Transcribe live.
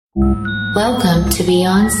Welcome to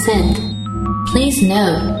Beyond Synth. Please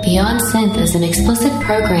note, Beyond Synth is an explicit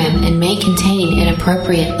program and may contain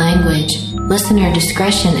inappropriate language. Listener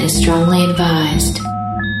discretion is strongly advised.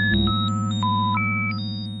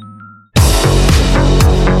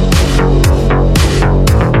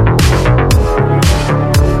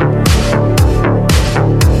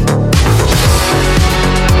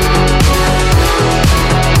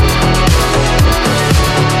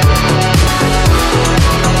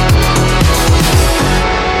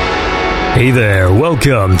 Hey there,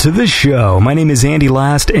 welcome to the show. My name is Andy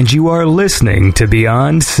Last, and you are listening to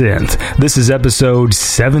Beyond Synth. This is episode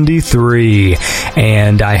 73,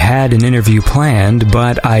 and I had an interview planned,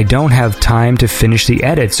 but I don't have time to finish the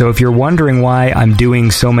edit. So if you're wondering why I'm doing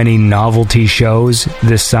so many novelty shows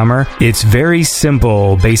this summer, it's very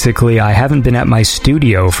simple. Basically, I haven't been at my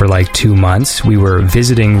studio for like 2 months. We were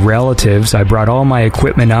visiting relatives. I brought all my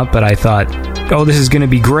equipment up, but I thought, oh, this is going to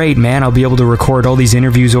be great, man. I'll be able to record all these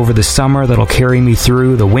interviews over the summer that'll carry me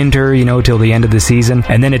through the winter, till the end of the season.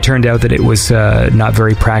 And then it turned out that it was not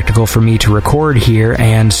very practical for me to record here,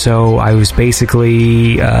 and so I was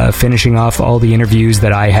basically finishing off all the interviews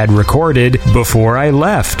that I had recorded before I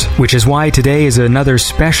left, which is why today is another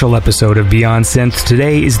special episode of Beyond Synth.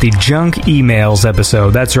 Today is the junk emails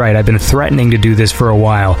episode. That's right, I've been threatening to do this for a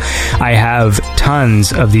while. I have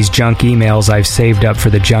tons of these junk emails I've saved up for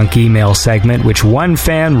the junk email segment, which one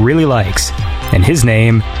fan really likes, and his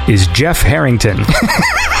name is Jeff Harrington.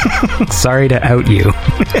 Sorry to out you.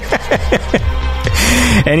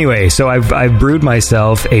 Anyway, so I've brewed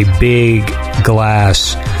myself a big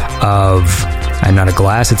glass of... not a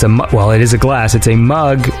glass, it is a glass. It's a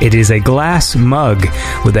mug. It is a glass mug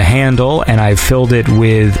with a handle, and I've filled it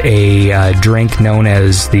with a drink known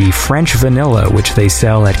as the French Vanilla, which they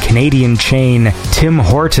sell at Canadian chain Tim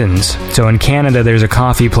Hortons. So in Canada, there's a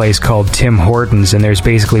coffee place called Tim Hortons, and there's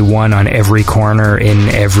basically one on every corner in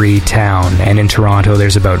every town. And in Toronto,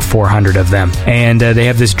 there's about 400 of them. And they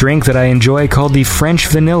have this drink that I enjoy called the French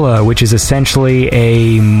Vanilla, which is essentially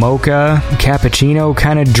a mocha cappuccino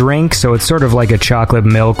kind of drink. So it's sort of like a chocolate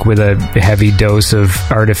milk with a heavy dose of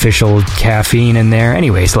artificial caffeine in there.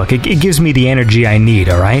 Anyways, look, it gives me the energy I need,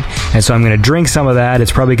 alright? And so I'm going to drink some of that.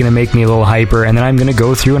 It's probably going to make me a little hyper, and then I'm going to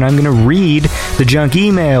go through and I'm going to read the junk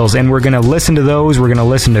emails, and we're going to listen to those. We're going to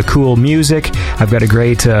listen to cool music. I've got a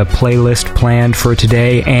great playlist planned for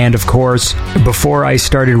today, and of course, before I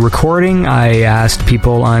started recording, I asked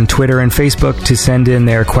people on Twitter and Facebook to send in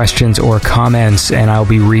their questions or comments, and I'll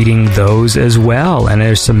be reading those as well. And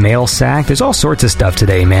there's some mail sack. There's all sorts of stuff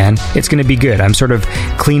today, man. It's going to be good. I'm sort of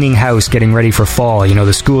cleaning house, getting ready for fall.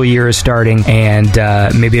 The school year is starting, and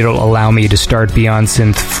maybe it'll allow me to start Beyond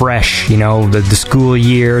Synth fresh. The school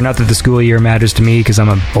year. Not that the school year matters to me because I'm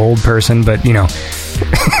an old person, but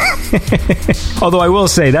although I will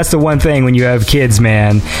say that's the one thing when you have kids,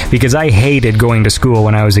 man, because I hated going to school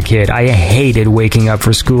when I was a kid. I hated waking up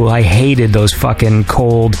for school. I hated those fucking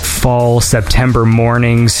cold fall September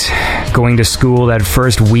mornings going to school that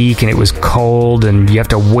first week, and it was cold and you have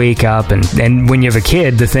to wake up, and when you have a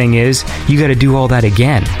kid, the thing is you got to do all that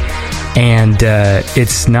again, and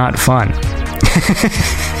it's not fun.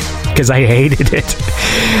 Because I hated it.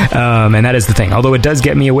 And that is the thing. Although it does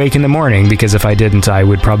get me awake in the morning, because if I didn't, I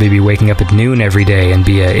would probably be waking up at noon every day and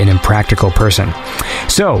be an impractical person.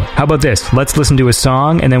 So, how about this? Let's listen to a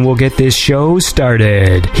song, and then we'll get this show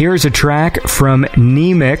started. Here's a track from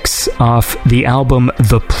Nemix off the album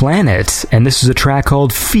The Planet, and this is a track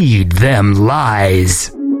called Feed Them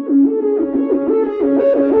Lies.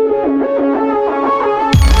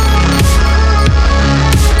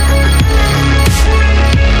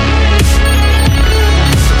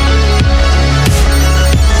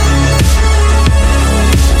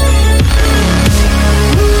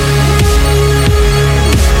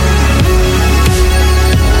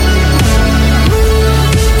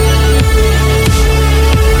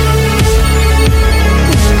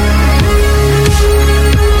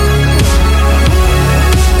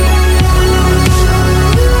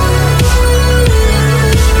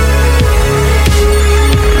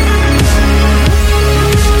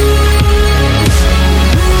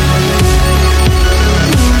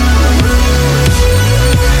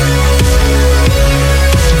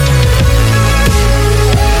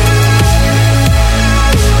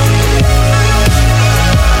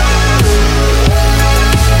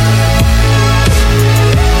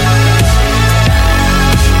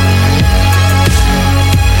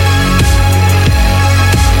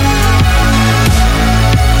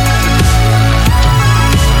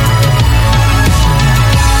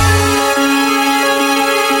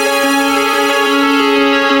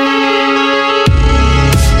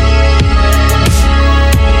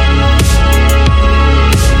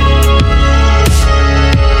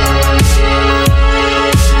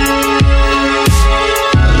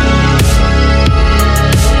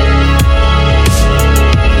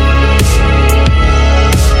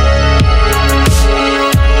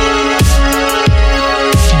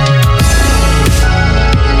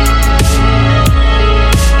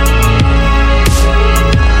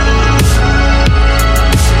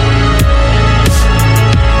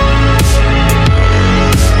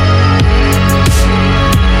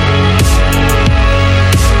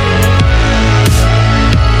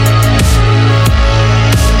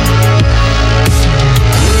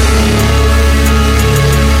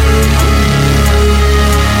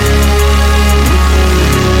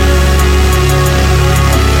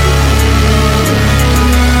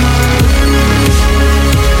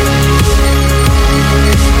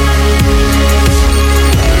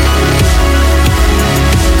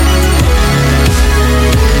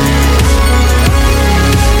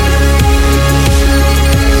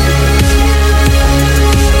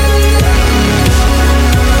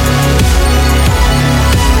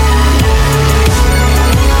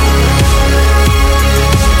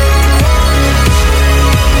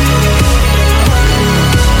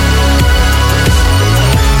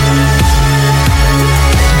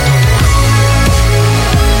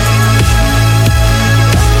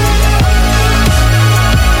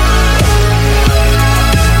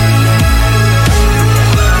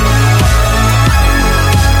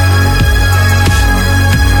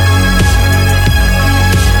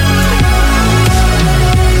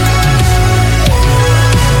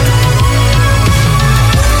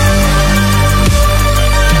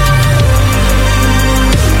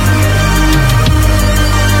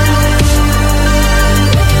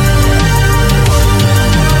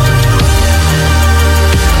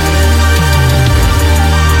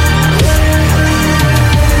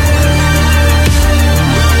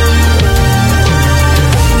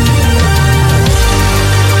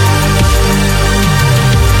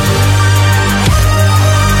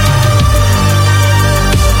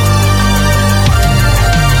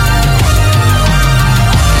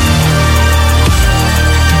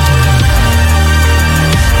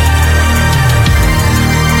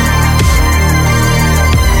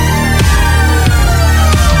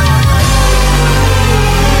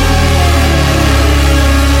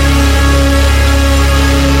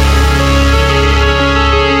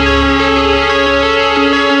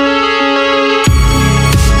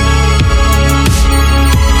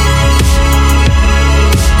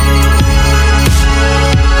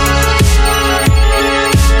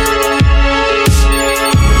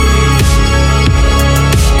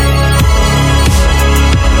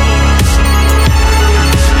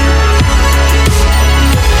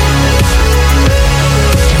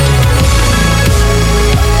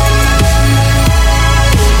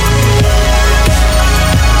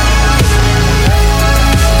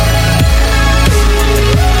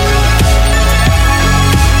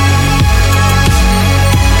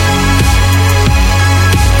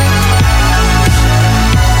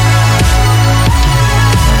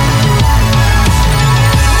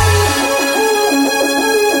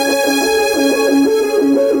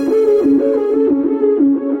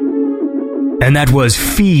 And that was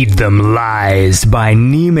Feed Them Lies by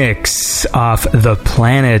Nemix off the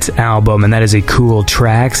Planet album. And that is a cool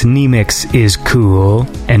track. Nemix is cool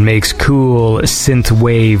and makes cool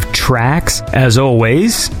synthwave tracks. As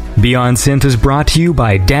always, Beyond Synth is brought to you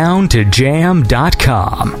by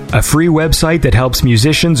down2jam.com, a free website that helps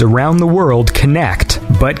musicians around the world connect.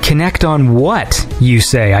 But connect on what, you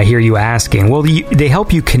say, I hear you asking? Well, they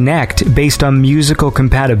help you connect based on musical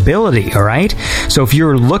compatibility, all right? So if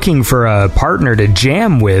you're looking for a partner to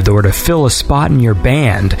jam with or to fill a spot in your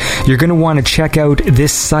band, you're going to want to check out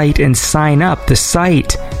this site and sign up. The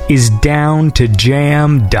site is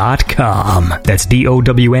down2jam.com. That's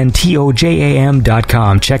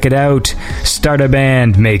DOWNTOJAM.com. Check it out. Start a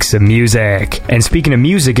band, make some music. And speaking of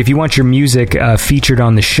music, if you want your music featured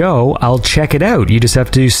on the show, I'll check it out. You just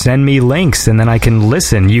have to send me links and then I can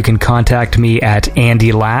listen. You can contact me at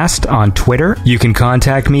Andy Last on Twitter. You can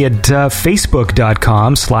contact me at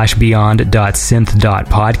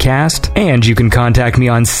facebook.com/beyond.synth.podcast. And you can contact me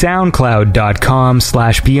on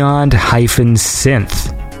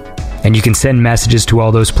soundcloud.com/beyond-synth. And you can send messages to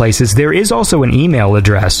all those places. There is also an email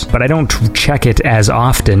address, but I don't check it as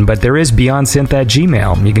often, but there is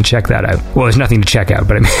beyondsynth@gmail. You can check that out. Well, there's nothing to check out,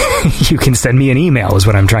 but I mean, you can send me an email is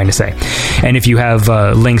what I'm trying to say. And if you have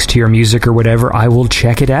links to your music or whatever, I will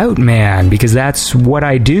check it out, man, because that's what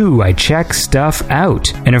I do. I check stuff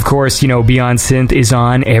out. And of course, you know, Beyond Synth is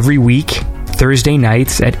on every week, Thursday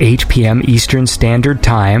nights at 8 p.m. Eastern Standard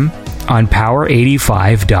Time on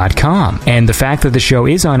Power85.com. And the fact that the show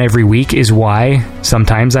is on every week is why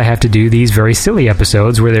sometimes I have to do these very silly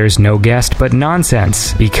episodes where there's no guest but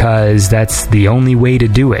nonsense, because that's the only way to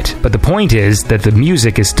do it. But the point is that the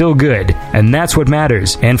music is still good, and that's what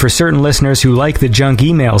matters. And for certain listeners who like the junk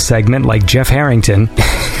email segment, like Jeff Harrington,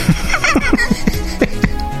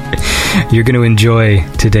 you're going to enjoy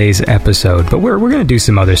today's episode. But we're going to do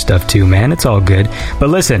some other stuff too, man. It's all good. But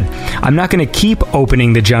listen, I'm not going to keep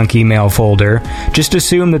opening the junk email folder. Just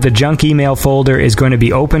assume that the junk email folder is going to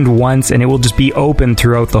be opened once and it will just be open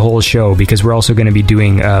throughout the whole show, because we're also going to be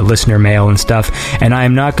doing listener mail and stuff. And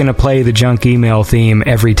I'm not going to play the junk email theme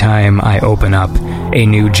every time I open up a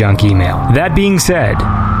new junk email. That being said,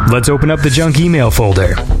 let's open up the junk email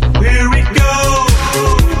folder. Here we go.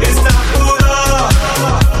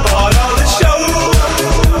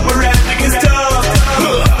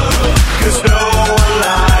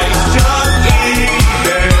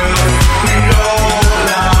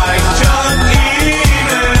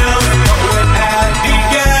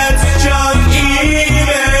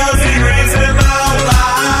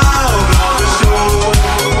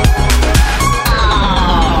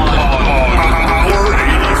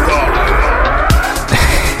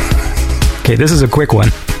 Okay, this is a quick one.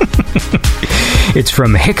 It's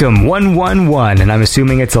from Hickam111, and I'm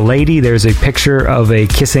assuming it's a lady. There's a picture of a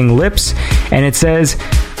kissing lips, and it says,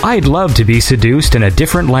 "I'd love to be seduced in a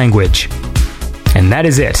different language." And that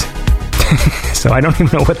is it. So I don't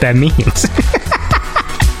even know what that means.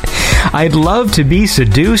 I'd love to be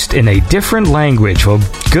seduced in a different language. Well,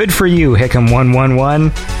 good for you,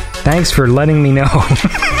 Hickam111. Thanks for letting me know.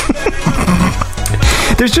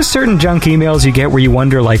 There's just certain junk emails you get where you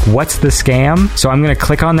wonder, like, what's the scam? So I'm going to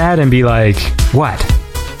click on that and be like, what?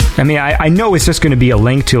 I mean, I know it's just going to be a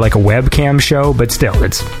link to, like, a webcam show, but still,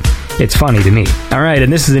 it's funny to me. All right,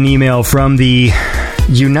 and this is an email from the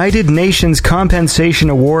United Nations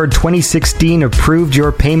Compensation Award 2016 Approved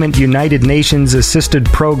Your Payment United Nations Assisted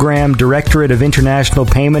Program Directorate of International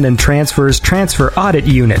Payment and Transfers Transfer Audit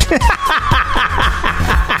Unit.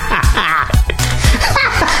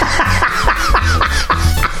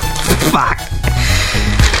 Fuck.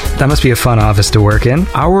 That must be a fun office to work in.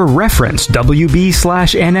 Our reference,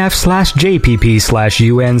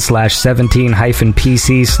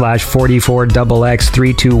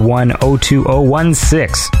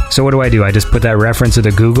 WB/NF/JPP/UN/17-PC/44XX321020016. So what do? I just put that reference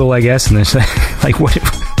into Google, I guess, and there's like, what?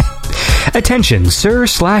 Attention,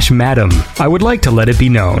 sir/madam. I would like to let it be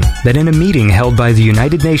known that in a meeting held by the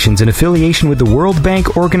United Nations in affiliation with the World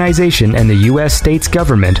Bank Organization and the U.S. States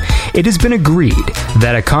government, it has been agreed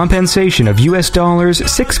that a compensation of US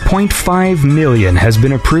 $6.5 million has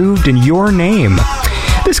been approved in your name.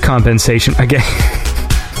 This compensation, again...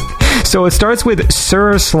 So it starts with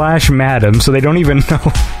sir/madam, so they don't even know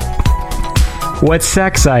what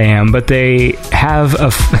sex I am, but they have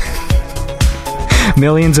a...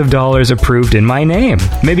 millions of dollars approved in my name.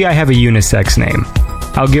 Maybe I have a unisex name.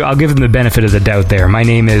 I'll give them the benefit of the doubt there. My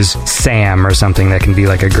name is Sam or something that can be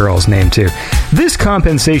like a girl's name too. This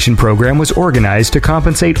compensation program was organized to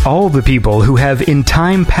compensate all the people who have in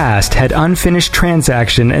time past had unfinished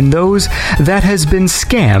transaction and those that has been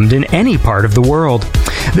scammed in any part of the world.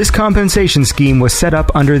 This compensation scheme was set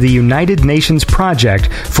up under the United Nations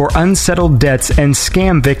Project for Unsettled Debts and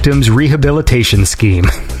Scam Victims Rehabilitation Scheme.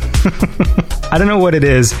 I don't know what it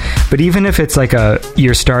is, but even if it's like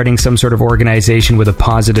you're starting some sort of organization with a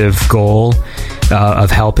positive goal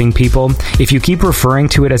of helping people, if you keep referring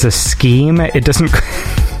to it as a scheme, it doesn't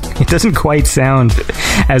quite sound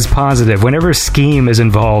as positive. Whenever scheme is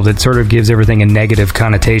involved, it sort of gives everything a negative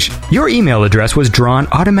connotation. Your email address was drawn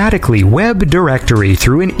automatically, web directory,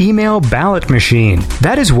 through an email ballot machine.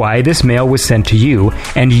 That is why this mail was sent to you,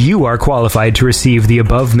 and you are qualified to receive the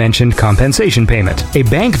above-mentioned compensation payment. A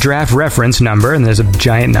bank draft reference number, and there's a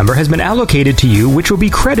giant number, has been allocated to you, which will be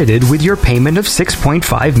credited with your payment of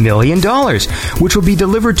 $6.5 million, which will be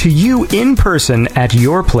delivered to you in person at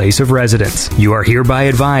your place of residence. You are hereby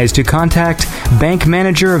advised to contact bank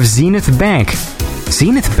manager of Zenith Bank.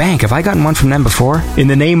 Zenith Bank, have I gotten one from them before? In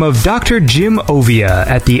the name of Dr. Jim Ovia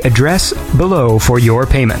at the address below for your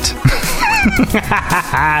payment.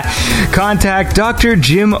 Contact Dr.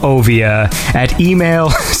 Jim Ovia at email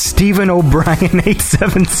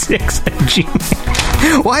StephenO'Brien876 at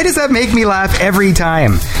gmail. Why does that make me laugh every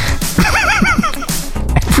time?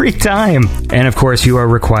 Every time. And of course, you are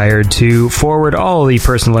required to forward all the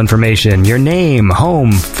personal information: your name,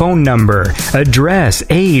 home, phone number, address,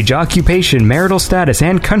 age, occupation, marital status,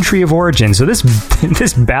 and country of origin. So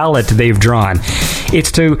this ballot they've drawn,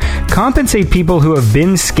 it's to compensate people who have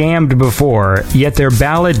been scammed before, yet their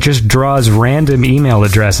ballot just draws random email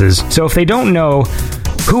addresses. So if they don't know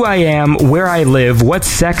who I am, where I live, what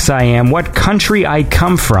sex I am, what country I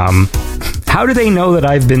come from, how do they know that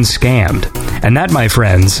I've been scammed? And that, my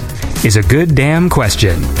friends, is a good damn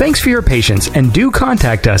question. Thanks for your patience, and do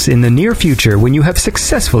contact us in the near future when you have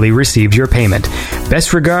successfully received your payment.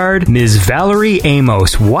 Best regard, Ms. Valerie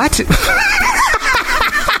Amos. What?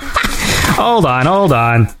 Hold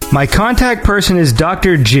on. My contact person is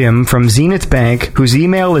Dr. Jim from Zenith Bank, whose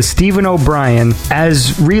email is Stephen O'Brien,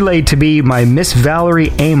 as relayed to be my Miss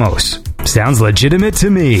Valerie Amos. Sounds legitimate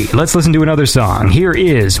to me. Let's listen to another song. Here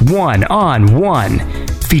is One on One,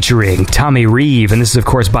 featuring Tommy Reeve, and this is of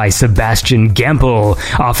course by Sebastian Gempel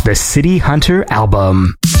off the City Hunter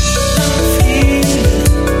album.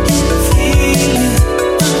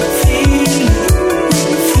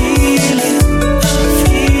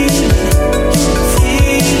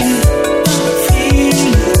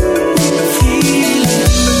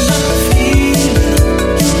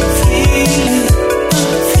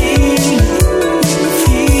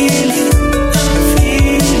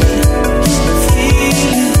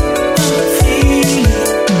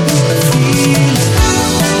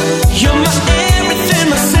 You're my everything,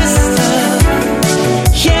 my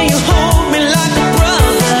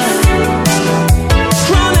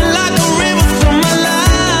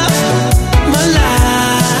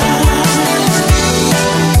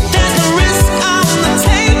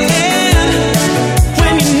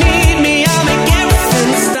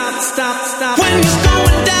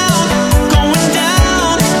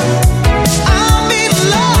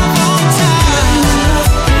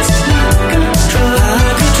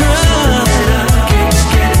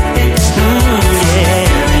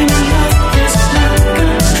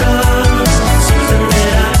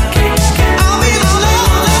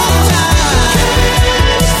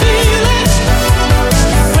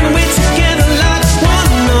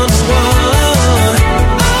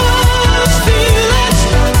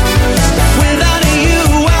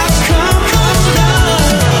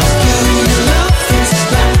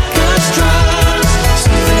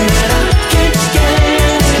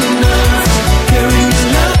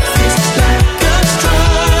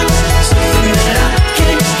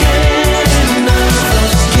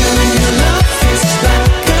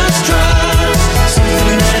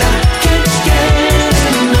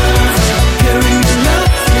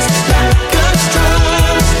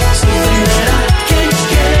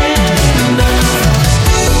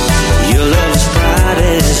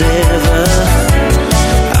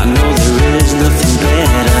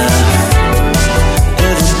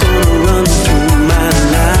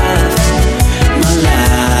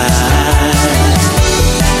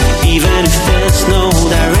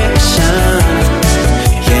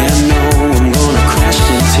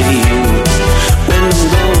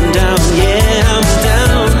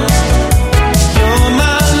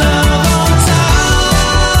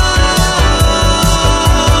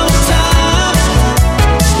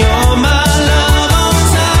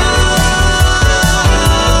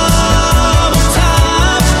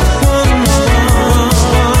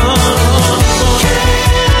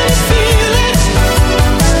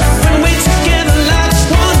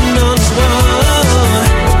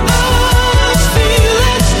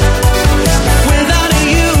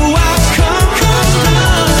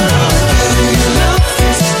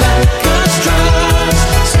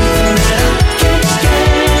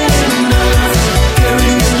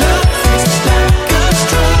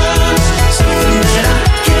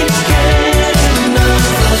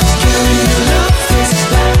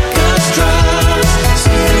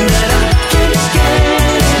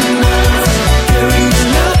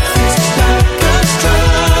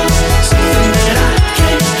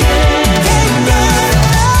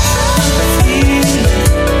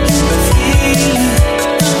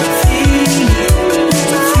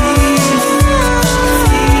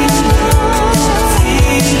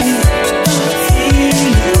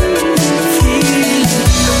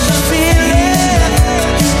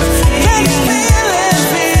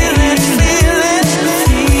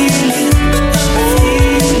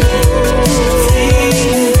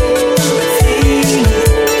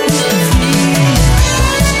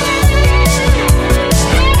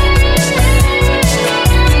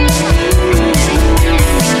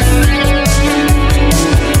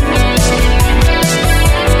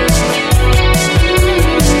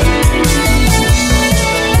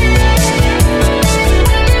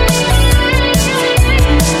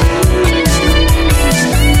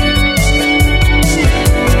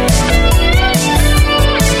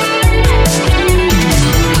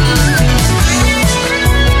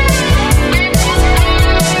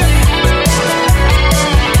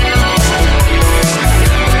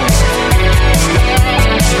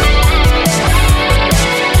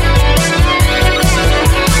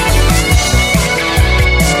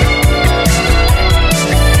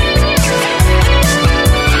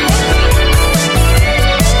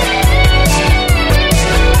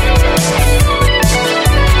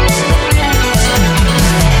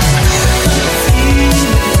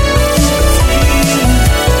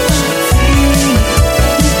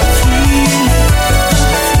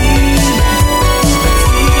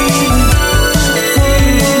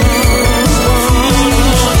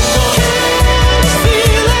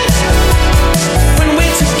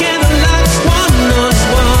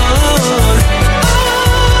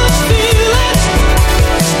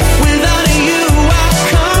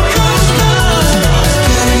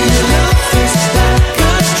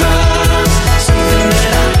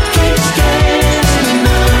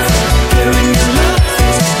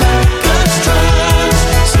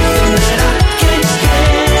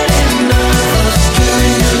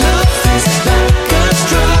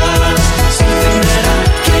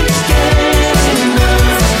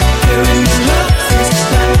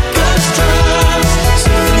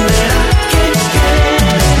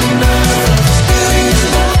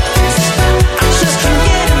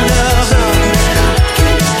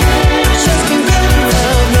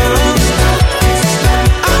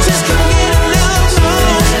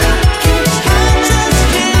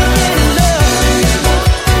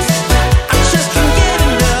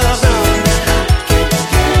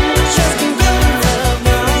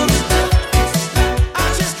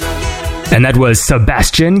And that was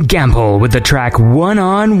Sebastian Gamble with the track One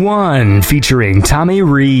on One featuring Tommy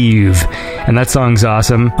Reeve. And that song's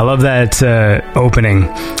awesome. I love that opening.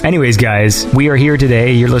 Anyways, guys, we are here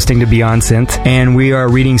today. You're listening to Beyond Synth, and we are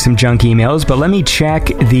reading some junk emails. But let me check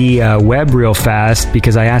the web real fast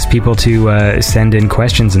because I asked people to send in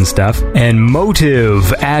questions and stuff. And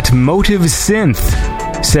Motive at Motive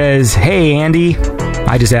Synth says, "Hey, Andy."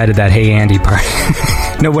 I just added that "Hey, Andy" part.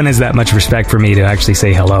 No one has that much respect for me to actually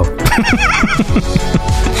say hello.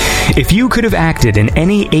 If you could have acted in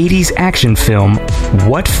any 80s action film,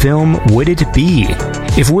 what film would it be?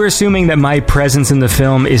 If we're assuming that my presence in the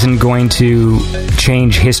film isn't going to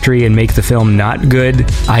change history and make the film not good,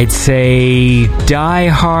 I'd say Die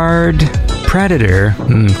Hard, Predator,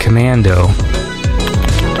 Commando.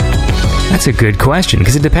 That's a good question,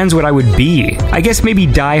 because it depends what I would be. I guess maybe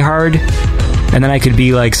Die Hard, and then I could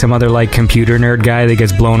be like some other like computer nerd guy that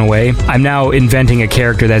gets blown away. I'm now inventing a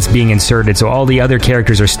character that's being inserted, so all the other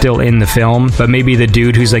characters are still in the film, but maybe the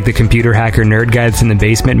dude who's like the computer hacker nerd guy that's in the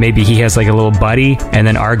basement, maybe he has like a little buddy, and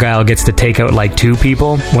then Argyle gets to take out like 2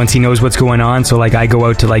 people once he knows what's going on. So like I go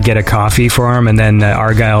out to like get a coffee for him, and then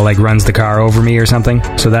Argyle like runs the car over me or something.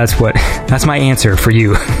 So that's my answer for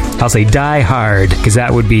you. I'll say Die Hard, because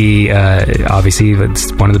that would be obviously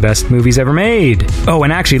it's one of the best movies ever made. Oh,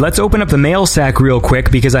 and actually, let's open up the mail sack real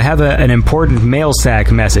quick, because I have an important mail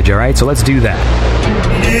sack message, alright? So let's do that.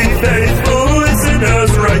 Ye faithful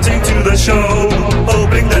listeners writing to the show,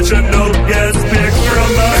 hoping that your note gets picked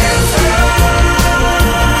from us.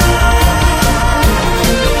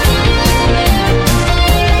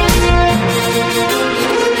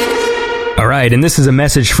 Alright, and this is a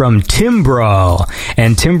message from Timbrel.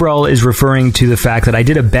 And Timbrel is referring to the fact that I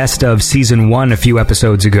did a best of Season 1 a few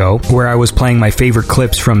episodes ago, where I was playing my favorite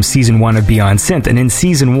clips from Season 1 of Beyond Synth. And in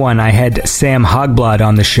Season 1, I had Sam Hogblad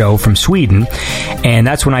on the show from Sweden, and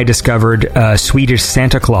that's when I discovered a Swedish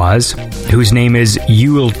Santa Claus, whose name is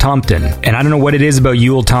Yule Tomten. And I don't know what it is about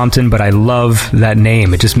Yule Tomten, but I love that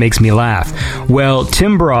name. It just makes me laugh. Well,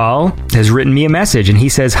 Timbrel has written me a message, and he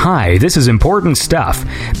says, "Hi, this is important stuff.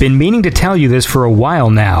 Been meaning to tell you this for a while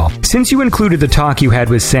now. Since you included the talk you had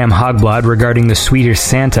with Sam Hogblad regarding the Swedish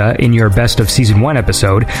Santa in your Best of Season 1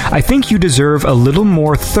 episode, I think you deserve a little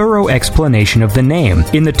more thorough explanation of the name.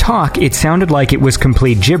 In the talk, it sounded like it was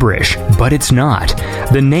complete gibberish, but it's not.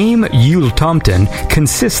 The name Yule Tomten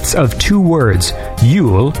consists of 2 words,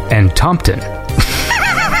 Yule and Tomten."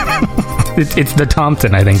 It's the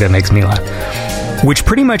Tomten, I think, that makes me laugh. Which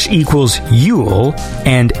pretty much equals Yule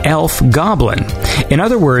and elf goblin. In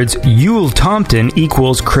other words, Yule Tomten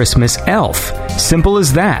equals Christmas elf. Simple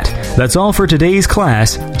as that. That's all for today's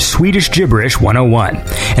class, Swedish Gibberish 101.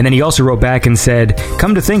 And then he also wrote back and said,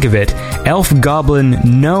 "Come to think of it, elf goblin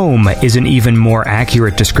gnome is an even more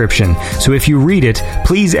accurate description. So if you read it,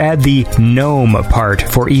 please add the gnome part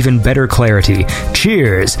for even better clarity.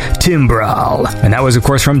 Cheers, Timbrel." And that was, of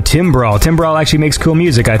course, from Timbrel. Timbrel actually makes cool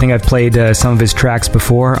music. I think I've played some of his tracks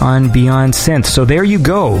before on Beyond Synth. So there you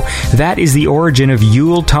go. That is the origin of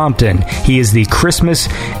Yule Tomten. He is the Christmas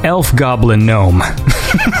elf goblin gnome.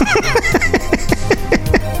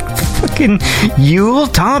 Fucking Yule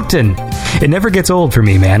Tomten. It never gets old for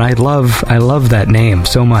me, man. I love that name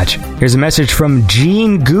so much. Here's a message from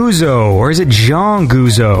Jean Gouzeau, or is it Jean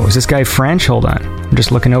Gouzeau? Is this guy French? Hold on. I'm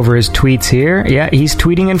just looking over his tweets here. Yeah, he's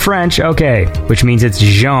tweeting in French. Okay, which means it's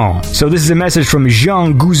Jean. So this is a message from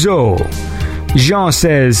Jean Gouzeau. Jean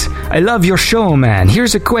says, "I love your show, man.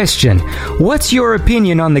 Here's a question. What's your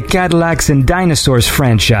opinion on the Cadillacs and Dinosaurs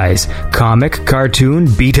franchise? Comic, cartoon,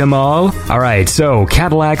 beat 'em all?" Alright, so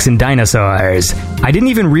Cadillacs and Dinosaurs. I didn't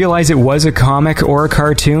even realize it was a comic or a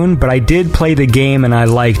cartoon, but I did play the game and I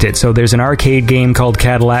liked it. So there's an arcade game called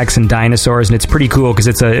Cadillacs and Dinosaurs, and it's pretty cool because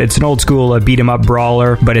it's an old school beat 'em up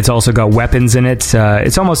brawler, but it's also got weapons in it.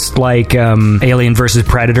 It's almost like Alien vs.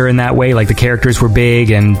 Predator in that way. Like the characters were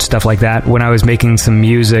big and stuff like that. When I was making some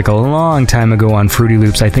music a long time ago on Fruity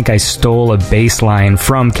Loops, I think I stole a bass line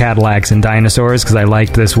from Cadillacs and Dinosaurs because I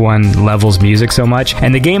liked this one level's music so much.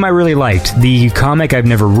 And the game I really liked. The comic I've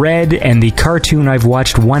never read, and the cartoon I've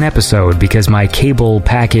watched one episode because my cable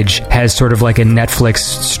package has sort of like a Netflix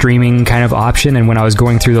streaming kind of option, and when I was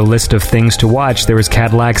going through the list of things to watch, there was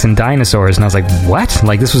Cadillacs and Dinosaurs, and I was like, what?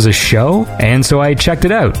 Like, this was a show? And so I checked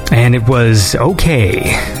it out, and it was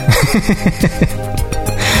okay.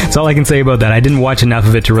 That's all I can say about that. I didn't watch enough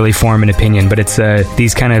of it to really form an opinion, but it's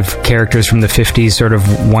these kind of characters from the 50s sort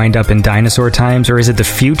of wind up in dinosaur times, or is it the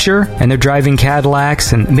future? And they're driving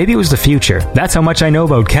Cadillacs, and maybe it was the future. That's how much I know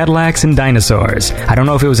about Cadillacs and dinosaurs. I don't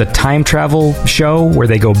know if it was a time travel show where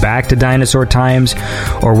they go back to dinosaur times,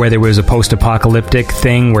 or whether it was a post-apocalyptic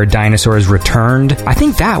thing where dinosaurs returned. I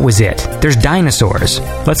think that was it. There's dinosaurs.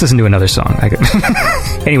 Let's listen to another song.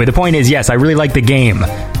 Anyway, the point is, yes, I really like the game.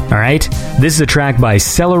 Alright? This is a track by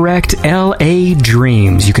Celerect L.A.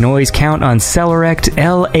 Dreams. You can always count on Celerect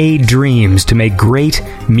L.A. Dreams to make great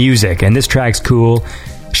music. And this track's cool.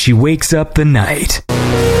 She Wakes Up the Night.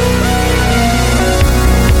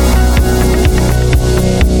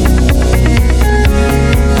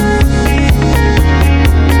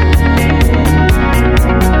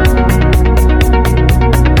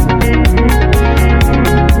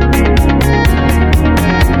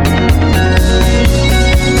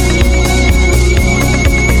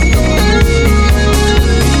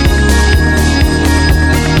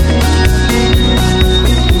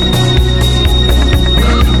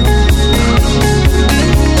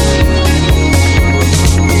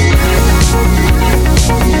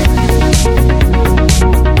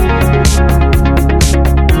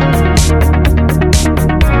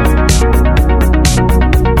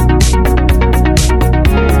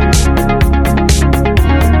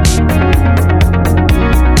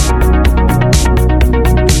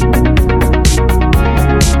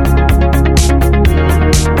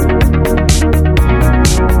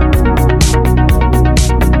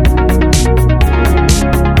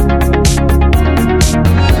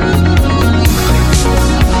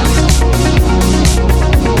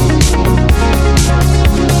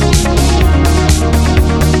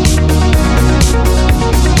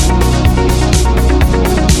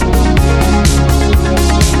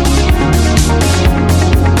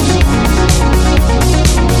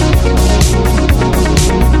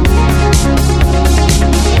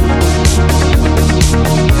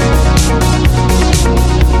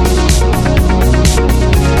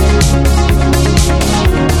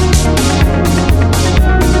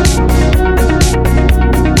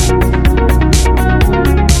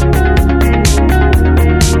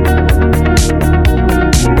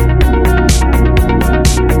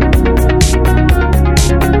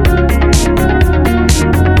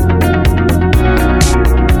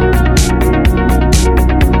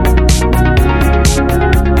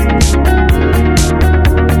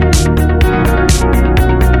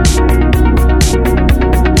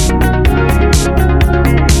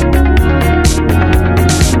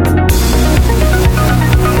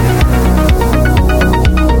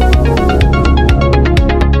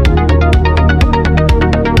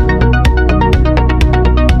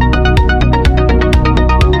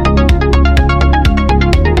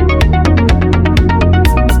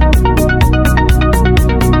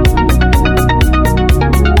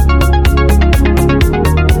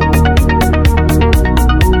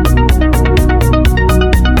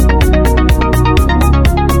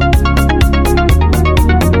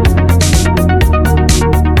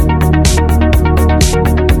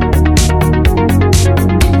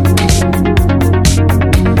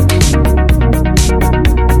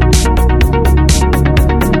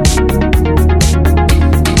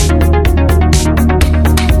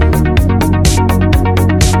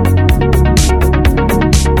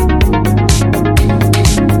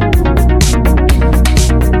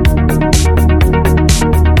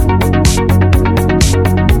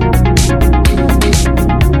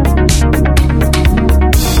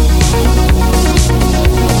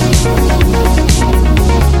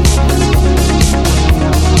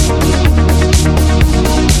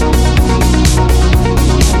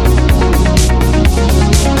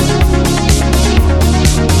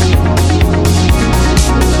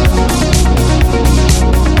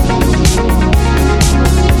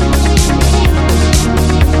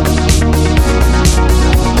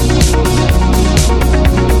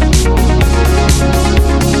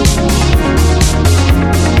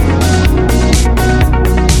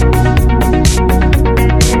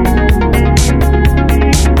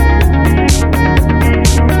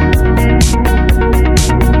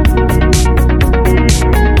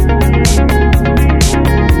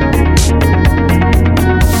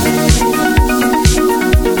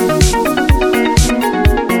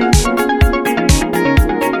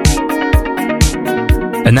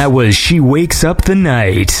 And that was She Wakes Up the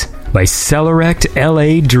Night by Celerect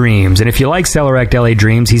LA Dreams. And if you like Celerect LA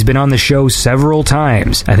Dreams, he's been on the show several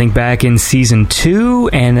times. I think back in season 2,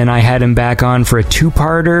 and then I had him back on for a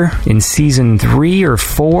 2-parter in season 3 or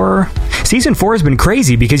 4. Season 4 has been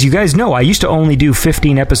crazy because you guys know I used to only do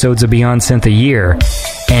 15 episodes of Beyond Synth a year,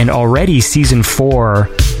 and already season 4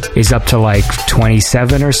 is up to like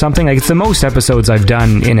 27 or something. Like, it's the most episodes I've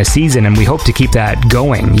done in a season, and we hope to keep that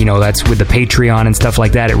going. You know, that's with the Patreon and stuff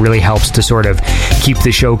like that. It really helps to sort of keep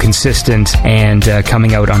the show consistent and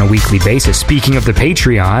coming out on a weekly basis. Speaking of the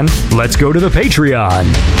Patreon, let's go to the Patreon.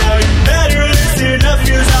 Now you better listen up,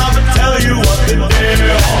 'cause I'ma tell you what to do.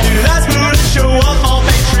 That's gonna show up on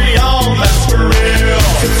Patreon, that's for real.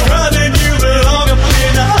 Subscribing, you belong up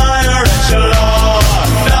in the higher echelon.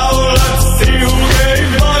 Now let's see who gave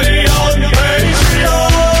money on Patreon.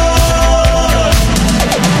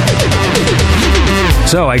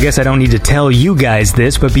 So I guess I don't need to tell you guys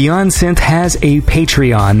this, but Beyond Synth has a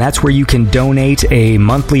Patreon. That's where you can donate a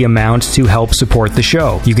monthly amount to help support the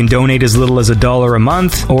show. You can donate as little as $1 a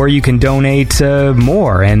month, or you can donate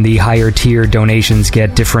more, and the higher tier donations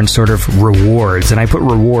get different sort of rewards. And I put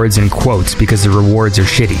rewards in quotes because the rewards are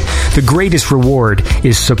shitty. The greatest reward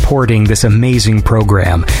is supporting this amazing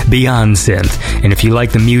program, Beyond Synth. And if you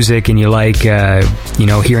like the music and you like,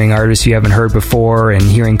 hearing artists you haven't heard before and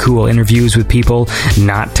hearing cool interviews with people,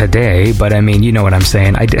 not today, but I mean, you know what I'm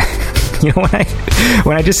saying.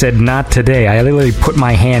 When I just said not today, I literally put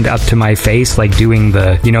my hand up to my face, like doing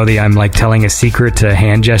I'm like telling a secret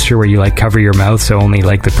hand gesture where you like cover your mouth so only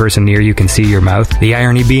like the person near you can see your mouth. The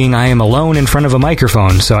irony being I am alone in front of a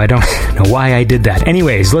microphone, so I don't know why I did that.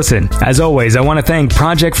 Anyways, listen, as always, I want to thank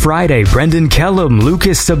Project Friday, Brendan Kellum,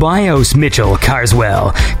 Lucas Ceballos, Mitchell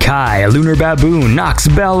Carswell, Kai, Lunar Baboon, Knox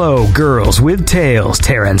Bello, Girls with Tails,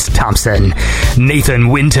 Terrence Thompson, Nathan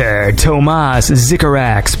Winter, Tomas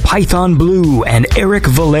Zikarax, Python Blue, and Eric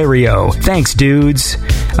Valerio. Thanks, dudes.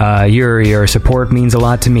 Your support means a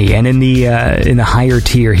lot to me. And in the higher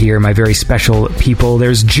tier here, my very special people,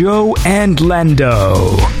 there's Joe and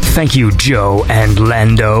Lando. Thank you, Joe and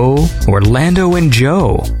Lando. Or Lando and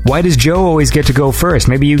Joe. Why does Joe always get to go first?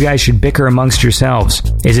 Maybe you guys should bicker amongst yourselves.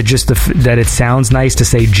 Is it just that it sounds nice to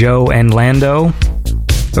say Joe and Lando?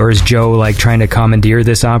 Or is Joe like trying to commandeer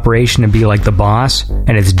this operation and be like the boss?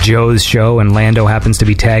 And it's Joe's show and Lando happens to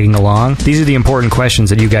be tagging along? These are the important questions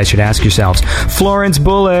that you guys should ask yourselves. Florence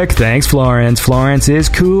Bullock. Thanks, Florence. Florence is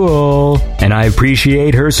cool. And I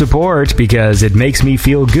appreciate her support because it makes me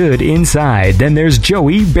feel good inside. Then there's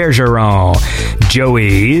Joey Bergeron.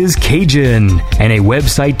 Joey is Cajun and a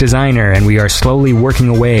website designer, and we are slowly working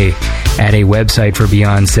away at a website for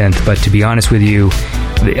Beyond Synth. But to be honest with you,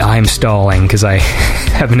 I'm stalling because I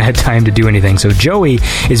haven't had time to do anything. So Joey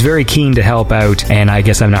is very keen to help out, and I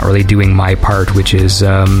guess I'm not really doing my part, which is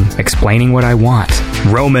explaining what I want.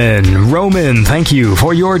 Roman, thank you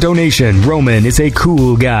for your donation. Roman is a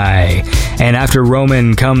cool guy. And after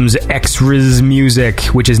Roman comes X-Riz Music,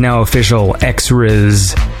 which is now official,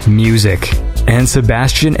 X-Riz Music. And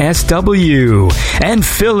Sebastian S.W. And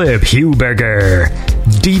Philip Huberger.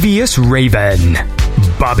 Devious Raven.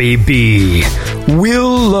 Bobby B.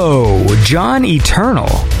 Will Lowe. John Eternal.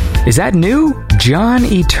 Is that new? John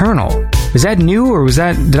Eternal. Is that new, or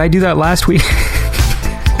did I do that last week?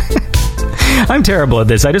 I'm terrible at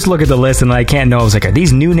this. I just look at the list and I can't know. I was like, are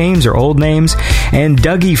these new names or old names? And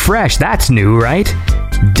Dougie Fresh. That's new, right?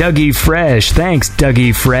 Dougie Fresh. Thanks,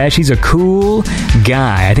 Dougie Fresh. He's a cool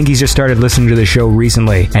guy. I think he's just started listening to the show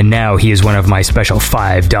recently, and now he is one of my special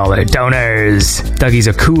 $5 donors. Dougie's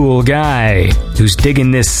a cool guy who's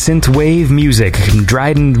digging this synthwave music and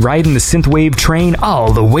riding the synthwave train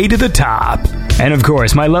all the way to the top. And of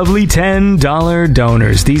course, my lovely $10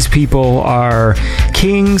 donors. These people are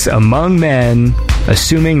kings among men,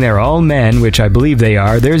 assuming they're all men, which I believe they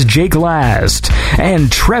are. There's Jake Last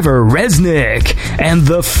and Trevor Resnick and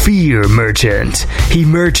the Fear Merchant. He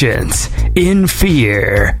merchants in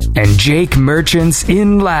fear, and Jake merchants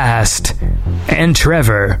in last. And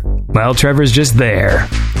Trevor, well, Trevor's just there.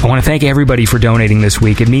 I want to thank everybody for donating this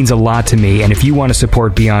week. It means a lot to me. And if you want to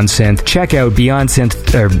support Beyond Synth, check out Beyond Synth.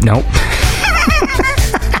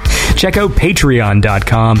 Check out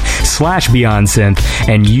patreon.com/BeyondSynth,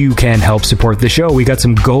 and you can help support the show. We got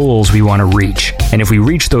some goals we want to reach. And if we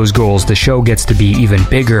reach those goals, the show gets to be even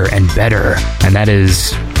bigger and better. And that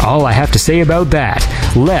is all I have to say about that.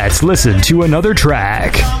 Let's listen to another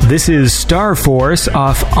track. This is Star Force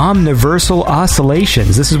off Omniversal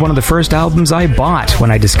Oscillations. This is one of the first albums I bought when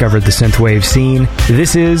I discovered the synthwave scene.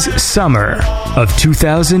 This is Summer of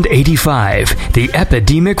 2085, the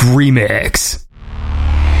Epidemic Remix.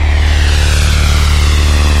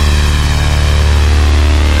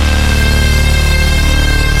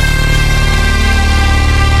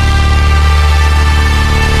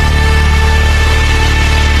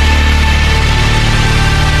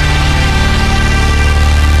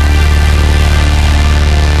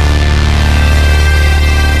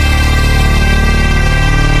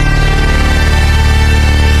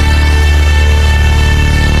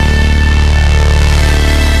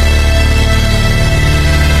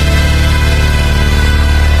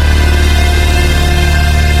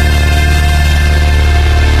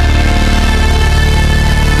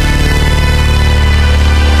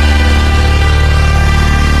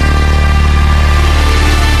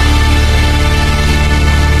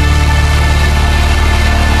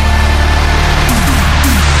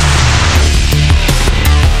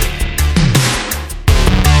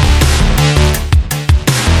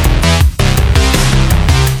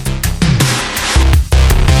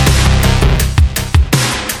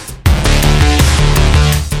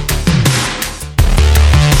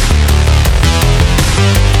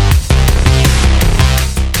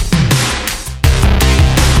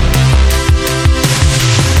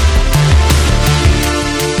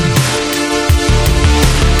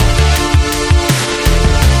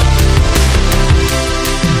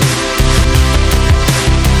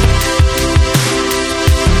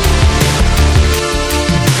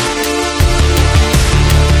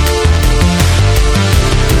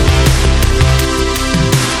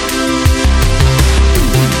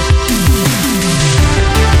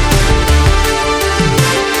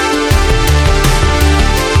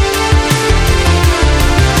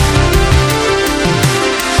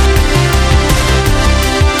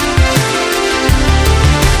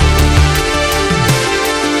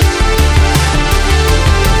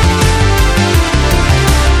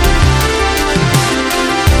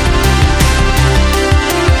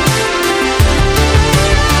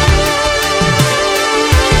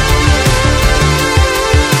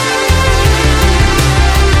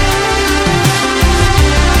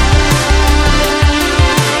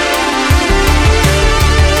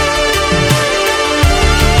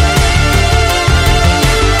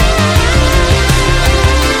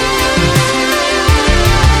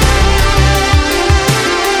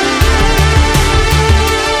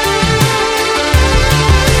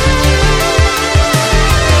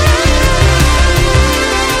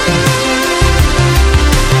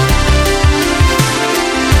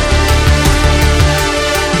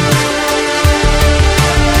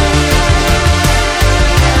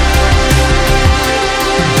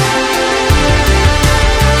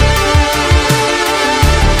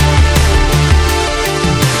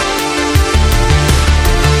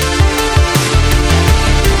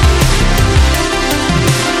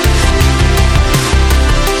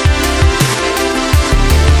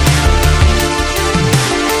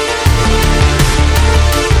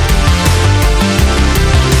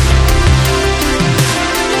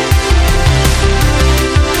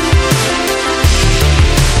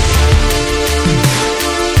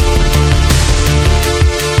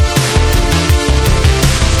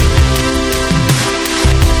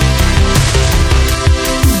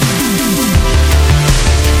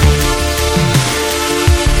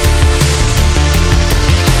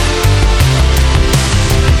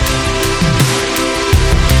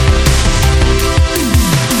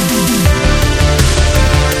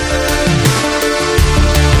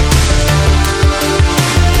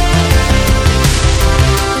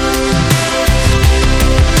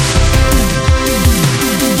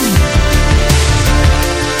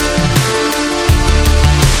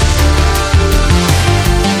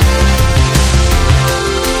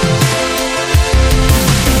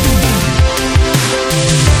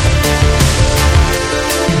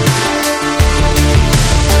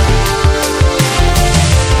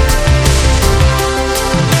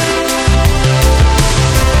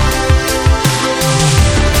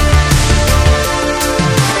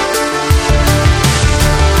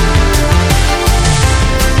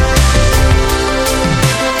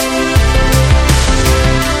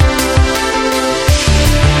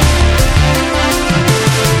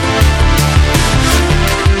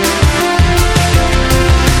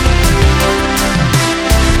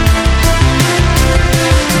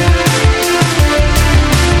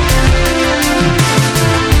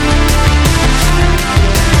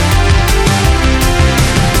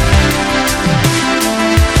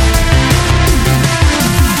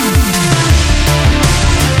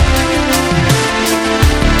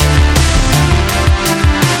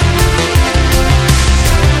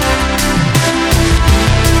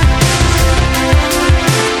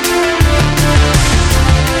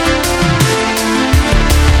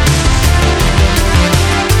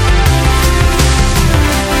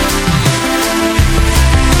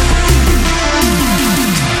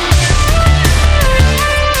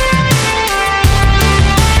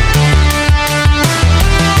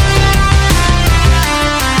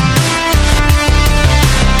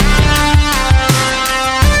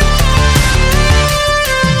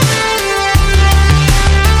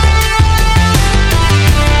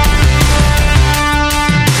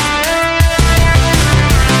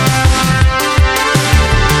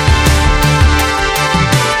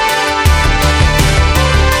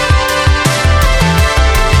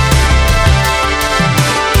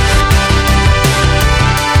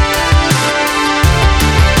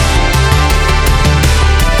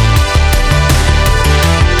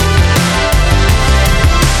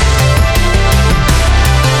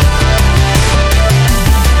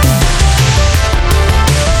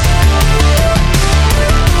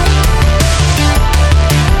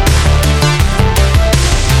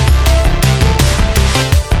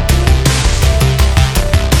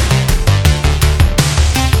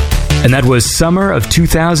 And that was Summer of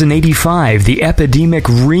 2085, the Epidemic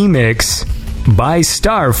remix by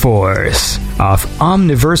Star Force off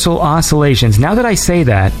Omniversal Oscillations. Now that I say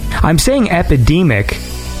that, I'm saying Epidemic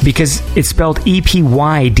because it's spelled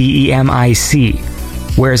EPYDEMIC,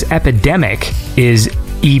 whereas Epidemic is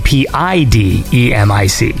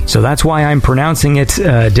EPIDEMIC. So that's why I'm pronouncing it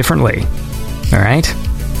differently. All right?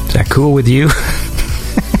 Is that cool with you?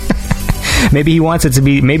 Maybe he wants it to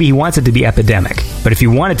be epidemic. But if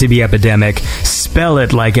you want it to be epidemic, spell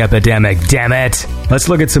it like epidemic, damn it. Let's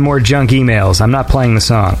look at some more junk emails. I'm not playing the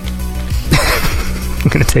song. I'm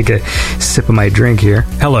going to take a sip of my drink here.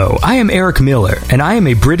 Hello, I am Eric Miller, and I am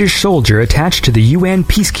a British soldier attached to the UN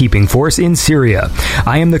peacekeeping force in Syria.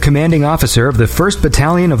 I am the commanding officer of the 1st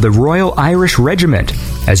Battalion of the Royal Irish Regiment.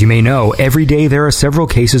 As you may know, every day there are several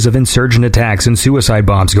cases of insurgent attacks and suicide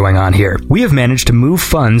bombs going on here. We have managed to move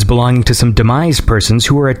funds belonging to some demised persons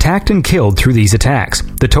who were attacked and killed through these attacks.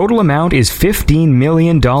 The total amount is $15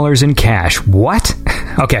 million in cash. What?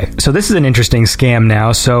 Okay, so this is an interesting scam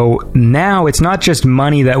now. So now it's not just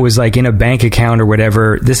money that was like in a bank account or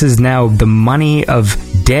whatever. This is now the money of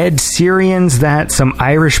dead Syrians that some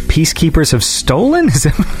Irish peacekeepers have stolen?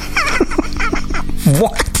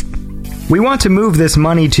 What? We want to move this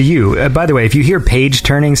money to you. By the way, if you hear page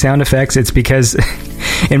turning sound effects, it's because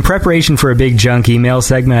in preparation for a big junk email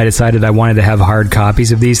segment, I decided I wanted to have hard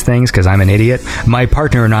copies of these things because I'm an idiot. My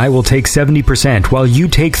partner and I will take 70% while you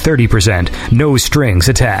take 30%. No strings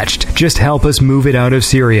attached. Just help us move it out of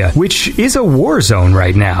Syria, which is a war zone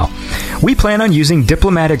right now. We plan on using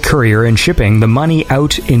diplomatic courier and shipping the money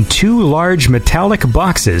out in 2 large metallic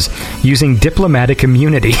boxes using diplomatic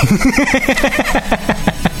immunity.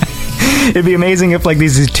 It'd be amazing if, like,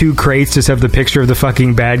 these 2 crates just have the picture of the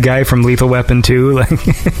fucking bad guy from Lethal Weapon 2. Like,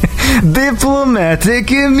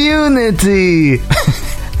 diplomatic immunity!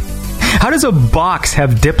 How does a box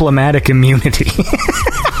have diplomatic immunity?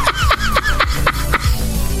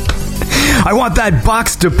 I want that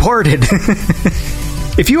box deported!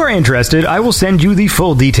 If you are interested, I will send you the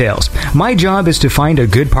full details. My job is to find a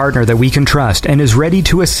good partner that we can trust and is ready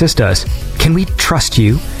to assist us. Can we trust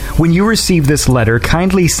you? When you receive this letter,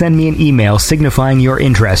 kindly send me an email signifying your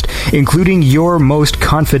interest, including your most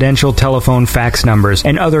confidential telephone fax numbers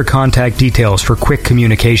and other contact details for quick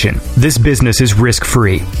communication. This business is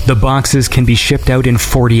risk-free. The boxes can be shipped out in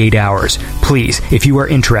 48 hours. Please, if you are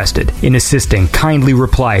interested in assisting, kindly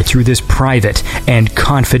reply through this private and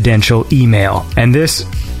confidential email. And this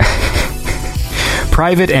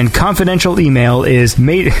private and confidential email is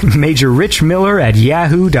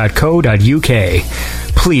majorrichmiller@yahoo.co.uk.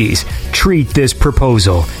 Please treat this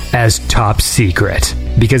proposal as top secret,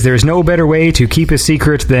 because there's no better way to keep a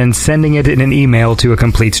secret than sending it in an email to a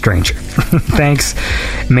complete stranger. Thanks,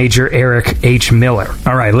 Major Eric H. Miller.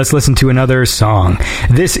 All right, let's listen to another song.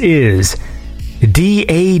 This is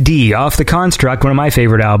D.A.D. off The Construct, one of my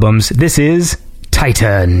favorite albums. This is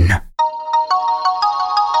Titan.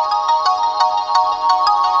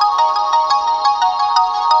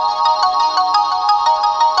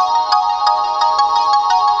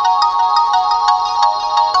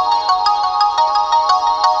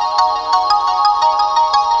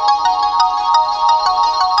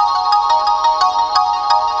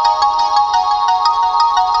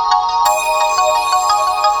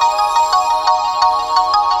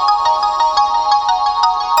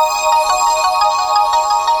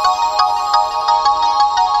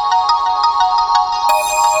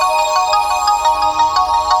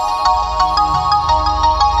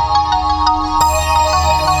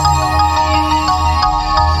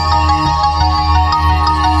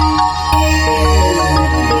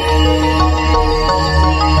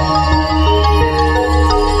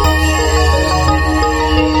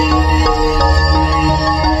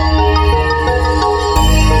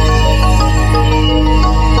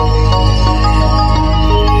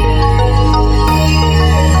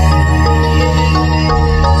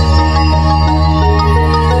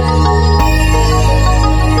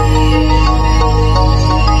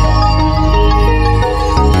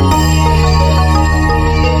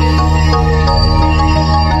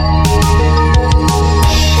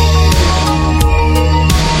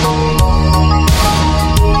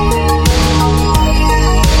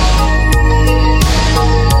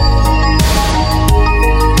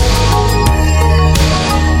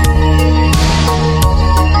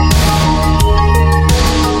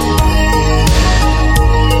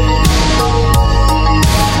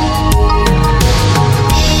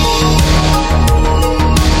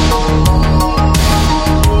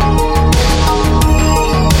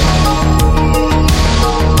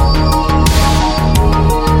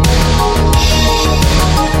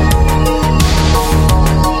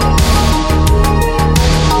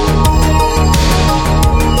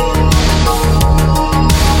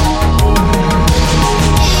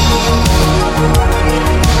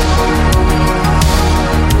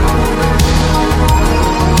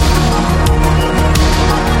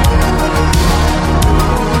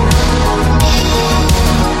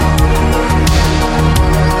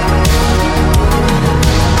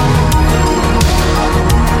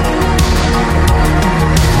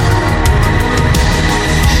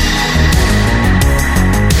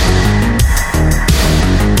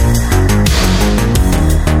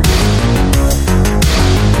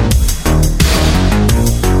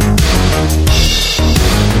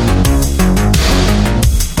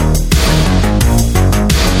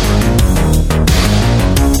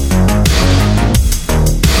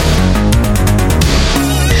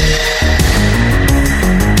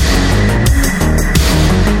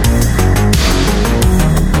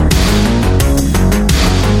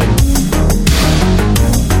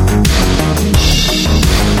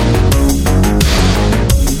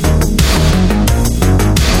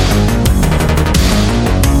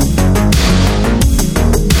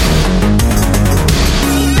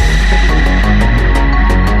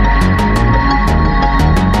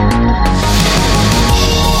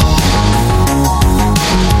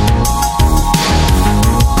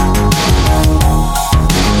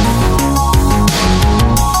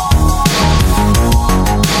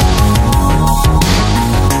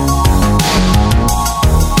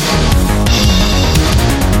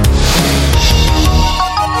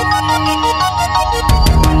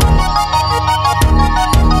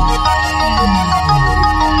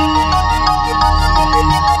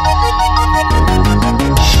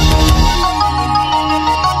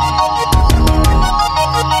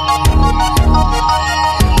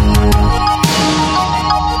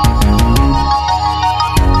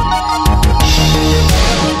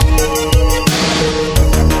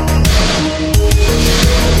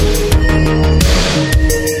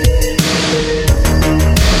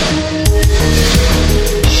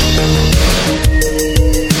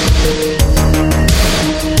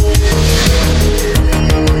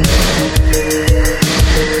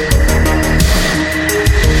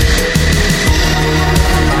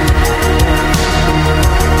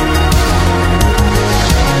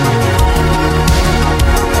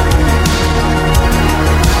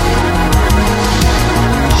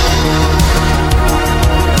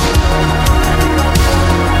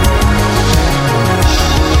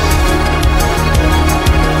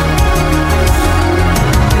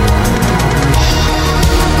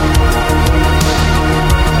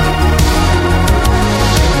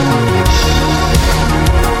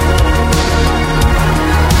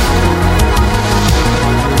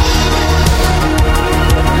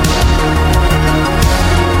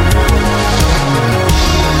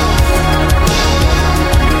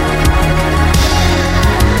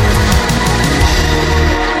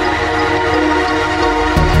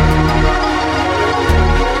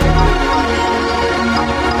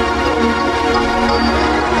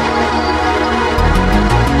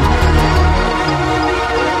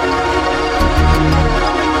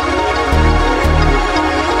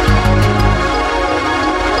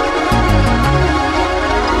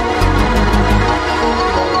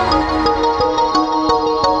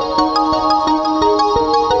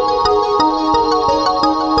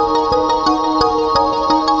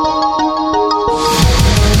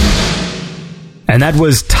 That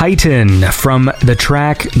was Titan from the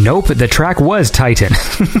track... Nope, the track was Titan.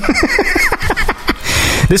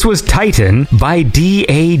 This was Titan by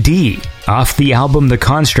D.A.D. off the album The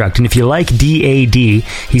Construct. And if you like D.A.D.,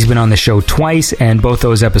 he's been on the show twice, and both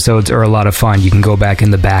those episodes are a lot of fun. You can go back in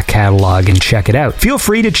the back catalog and check it out. Feel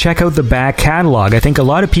free to check out the back catalog. I think a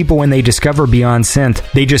lot of people, when they discover Beyond Synth,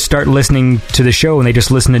 they just start listening to the show and they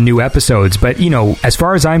just listen to new episodes. But, you know, as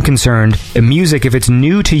far as I'm concerned, music, if it's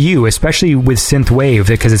new to you, especially with synthwave,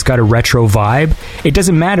 because it's got a retro vibe, it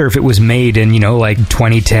doesn't matter if it was made in, you know, like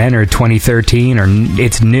 2010 or 2013 or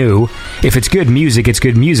it's new. If it's good music, it's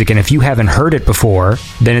good music. And if you haven't heard it before,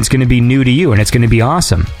 then it's going to be new to you and it's going to be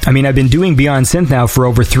awesome. I mean, I've been doing Beyond Synth now for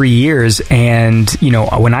over 3 years, and, you know,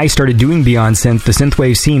 when I started doing Beyond Synth, the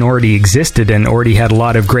synthwave scene already existed and already had a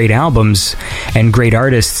lot of great albums and great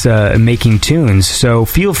artists making tunes. So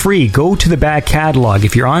feel free, go to the back catalog.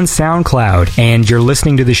 If you're on SoundCloud and you're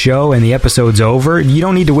listening to the show and the episode's over, you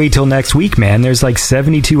don't need to wait till next week, man. There's like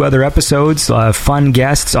 72 other episodes, fun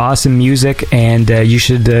guests, awesome music, and you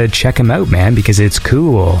should check them out, man, because it's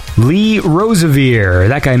cool. Lee Rosevere,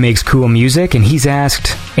 that guy makes cool music, and he's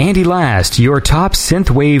asked, Andy Last, your top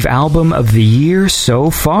synthwave album of the year so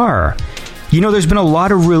far? You know, there's been a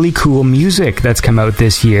lot of really cool music that's come out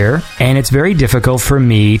this year, and it's very difficult for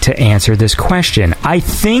me to answer this question. I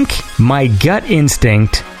think my gut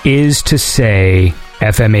instinct is to say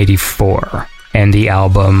FM84 and the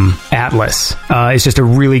album Atlas. It's just a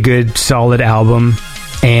really good, solid album,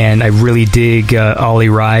 and I really dig Ollie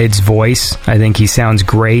Ride's voice. I think he sounds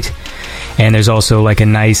great. And there's also like a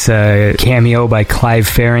nice cameo by Clive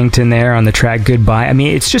Farrington there on the track Goodbye. I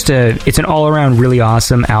mean, it's an all-around really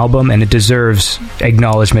awesome album, and it deserves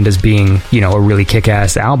acknowledgement as being, you know, a really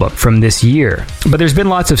kick-ass album from this year. But there's been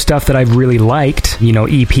lots of stuff that I've really liked, you know,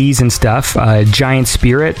 EPs and stuff. Giant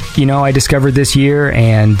Spirit, you know, I discovered this year,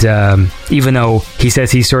 and even though he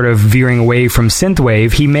says he's sort of veering away from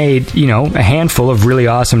synthwave, he made, you know, a handful of really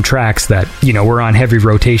awesome tracks that, you know, were on heavy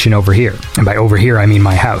rotation over here. And by over here, I mean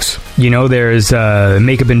my house. You know, there's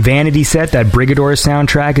Makeup and Vanity Set. That Brigador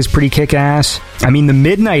soundtrack is pretty kick-ass. I mean, the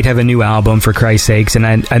Midnight have a new album, for Christ's sakes,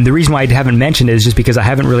 and the reason why I haven't mentioned it is just because I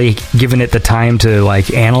haven't really given it the time to,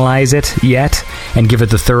 like, analyze it yet and give it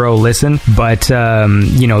the thorough listen. But,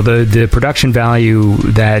 you know, the production value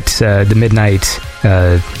that the Midnight...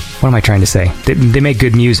 what am I trying to say? They make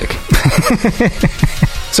good music.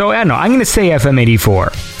 So, I don't know. I'm going to say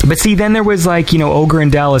FM84. But see, then there was, like, you know, Ogre and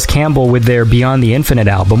Dallas Campbell with their Beyond the Infinite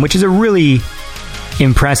album, which is a really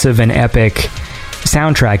impressive and epic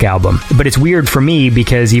soundtrack album. But it's weird for me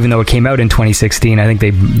because even though it came out in 2016, I think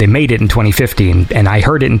they made it in 2015, and I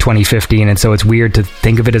heard it in 2015, and so it's weird to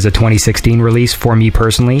think of it as a 2016 release for me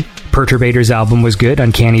personally. Perturbator's album was good.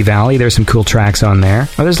 Uncanny Valley, there's some cool tracks on there.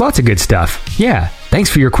 Oh, there's lots of good stuff. Yeah. Thanks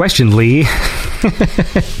for your question, Lee.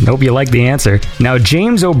 Hope you like the answer. Now,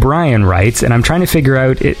 James O'Brien writes, and I'm trying to figure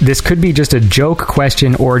out, this could be just a joke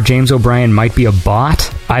question or James O'Brien might be a bot.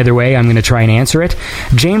 Either way, I'm going to try and answer it.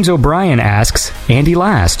 James O'Brien asks, Andy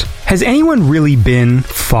Last, has anyone really been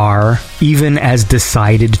far, even as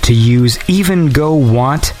decided to use even go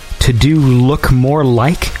want to do look more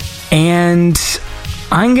like? And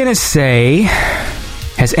I'm going to say,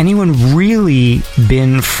 has anyone really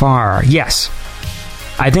been far? Yes.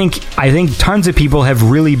 I think tons of people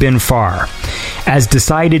have really been far. As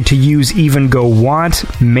decided to use even go want,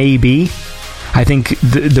 maybe. I think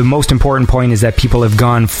the most important point is that people have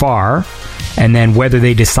gone far, and then whether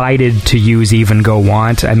they decided to use even go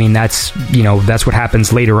want, I mean, that's what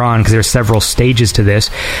happens later on, because there's several stages to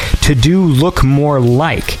this. To do look more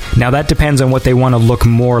like. Now that depends on what they want to look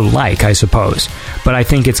more like, I suppose. But I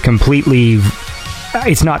think it's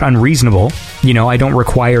not unreasonable. You know, I don't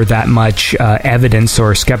require that much evidence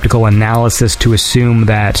or skeptical analysis to assume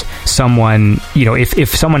that someone, you know, if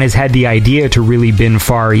someone has had the idea to really been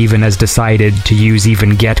far, even as decided to use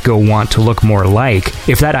even get go want to look more like,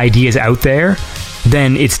 if that idea is out there,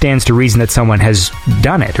 then it stands to reason that someone has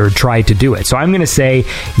done it or tried to do it. So I'm going to say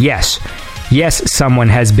yes. Yes, someone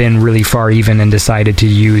has been really far even and decided to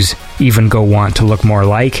use even go want to look more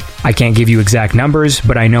like. I can't give you exact numbers,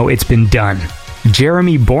 but I know it's been done.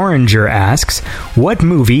 Jeremy Boringer asks, what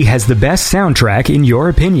movie has the best soundtrack in your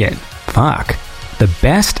opinion? Fuck. The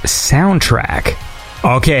best soundtrack.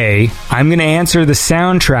 Okay, I'm going to answer the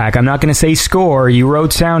soundtrack. I'm not going to say score. You wrote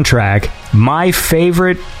soundtrack. My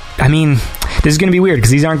favorite... I mean, this is going to be weird because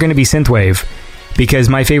these aren't going to be synthwave. because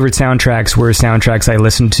my favorite soundtracks were soundtracks I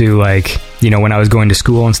listened to, like, you know, when I was going to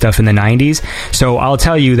school and stuff in the 90s. So I'll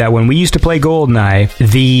tell you that when we used to play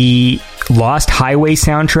GoldenEye, the Lost Highway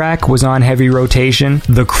soundtrack was on heavy rotation.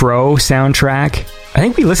 The Crow soundtrack. I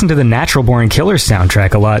think we listened to the Natural Born Killers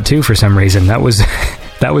soundtrack a lot too for some reason. That was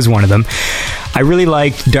that was one of them. I really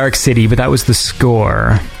liked Dark City, but that was the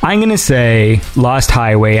score. I'm going to say Lost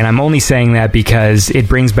Highway, and I'm only saying that because it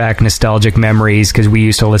brings back nostalgic memories, because we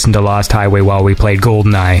used to listen to Lost Highway while we played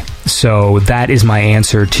GoldenEye. So that is my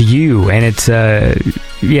answer to you, and it's,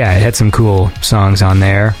 yeah, it had some cool songs on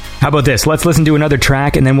there. How about this? Let's listen to another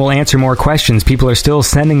track, and then we'll answer more questions. People are still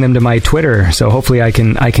sending them to my Twitter, so hopefully I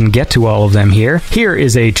can get to all of them here. Here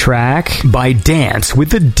is a track by Dance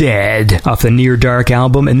with the Dead off the Near Dark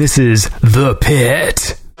album, and this is The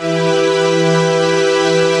Pit.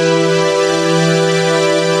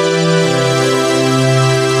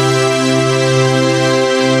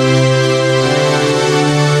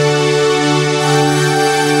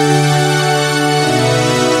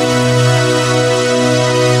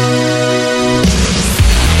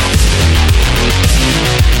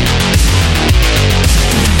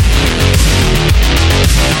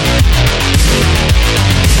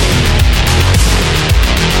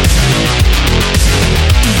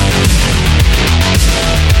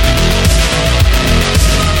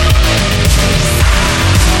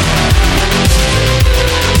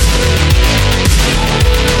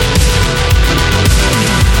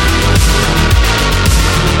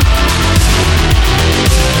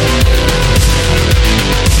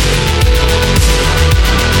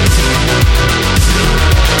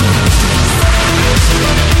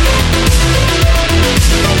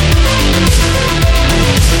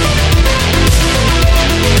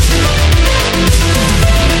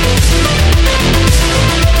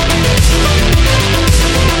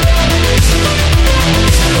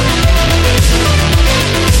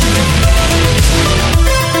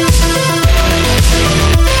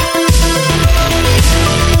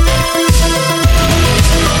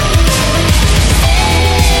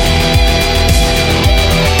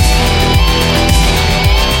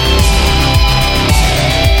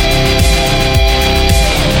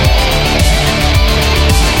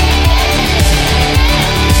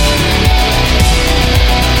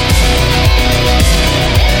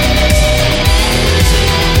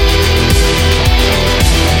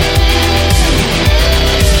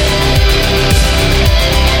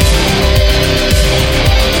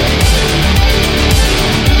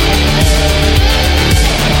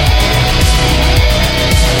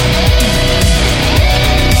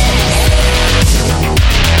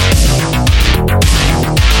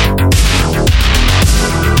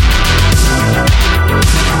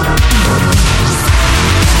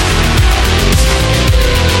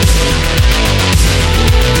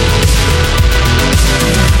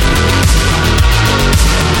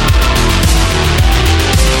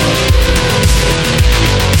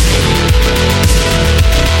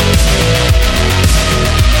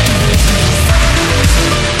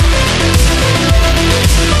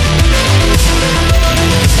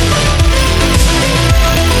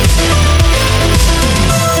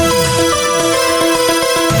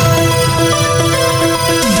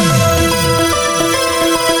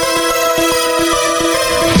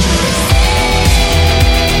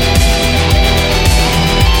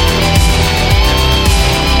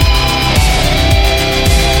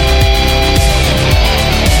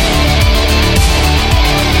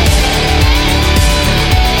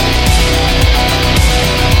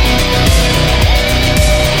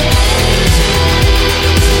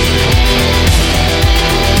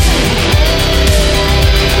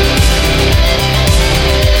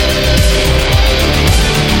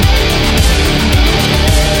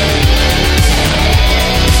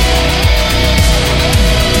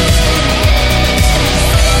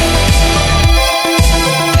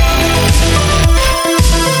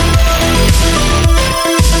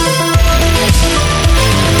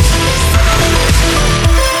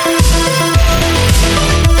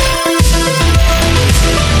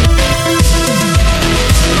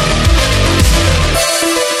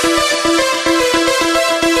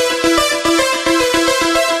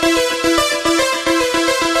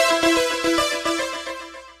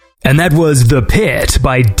 And that was The Pit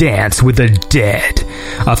by Dance with the Dead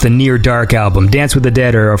off the Near Dark album. Dance with the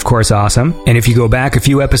Dead are, of course, awesome. And if you go back a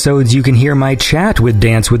few episodes, you can hear my chat with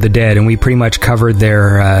Dance with the Dead, and we pretty much covered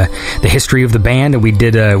their the history of the band, and we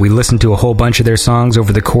listened to a whole bunch of their songs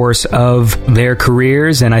over the course of their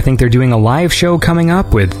careers, and I think they're doing a live show coming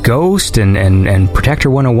up with Ghost and Protector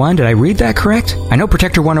 101. Did I read that correct? I know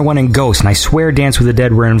Protector 101 and Ghost, and I swear Dance with the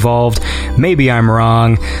Dead were involved. Maybe I'm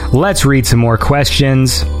wrong. Let's read some more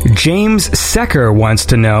questions. James Secker wants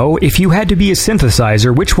to know, if you had to be a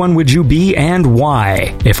synthesizer, which one would you be and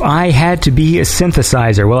why? If I had to be a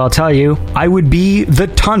synthesizer, well, I'll tell you, I would be the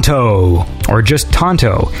Tonto, or just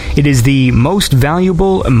Tonto. It is the most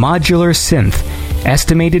valuable modular synth.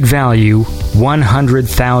 Estimated value,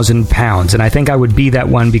 100,000 pounds. And I think I would be that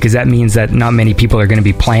one because that means that not many people are going to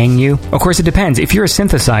be playing you. Of course, it depends. If you're a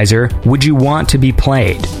synthesizer, would you want to be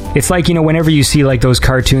played? It's like, whenever you see like those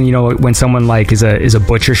cartoons, when someone like is a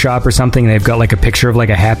butcher shop or something, and they've got like a picture of like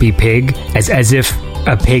a happy pig, as if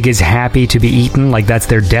a pig is happy to be eaten, like that's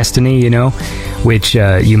their destiny, which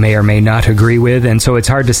you may or may not agree with. And so it's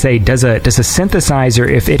hard to say, does a synthesizer,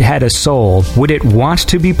 if it had a soul, would it want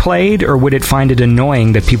to be played, or would it find it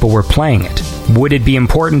annoying that people were playing it? Would it be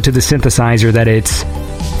important to the synthesizer that it's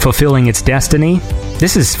fulfilling its destiny?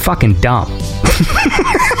 This is fucking dumb.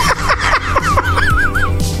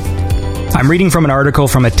 I'm reading from an article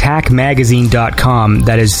from attackmagazine.com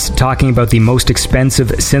that is talking about the most expensive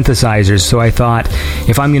synthesizers, so I thought,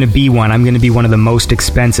 if I'm going to be one, I'm going to be one of the most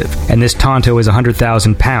expensive, and this Tonto is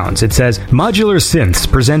 100,000 pounds. It says, modular synths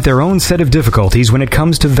present their own set of difficulties when it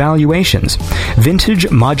comes to valuations. Vintage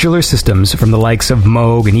modular systems from the likes of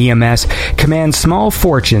Moog and EMS command small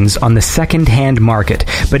fortunes on the second-hand market,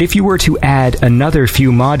 but if you were to add another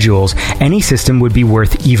few modules, any system would be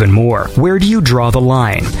worth even more. Where do you draw the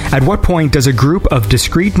line? At what point does a group of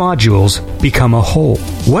discrete modules become a whole?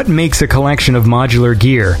 What makes a collection of modular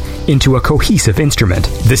gear into a cohesive instrument?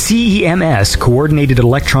 The CEMS, Coordinated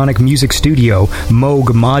Electronic Music Studio, Moog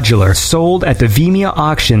Modular, sold at the Vimea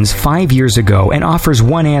auctions 5 years ago and offers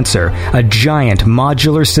one answer: a giant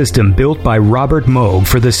modular system built by Robert Moog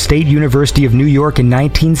for the State University of New York in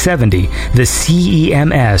 1970. The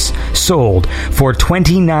CEMS sold for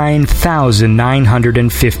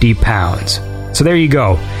 £29,950. So there you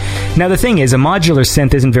go. Now the thing is, a modular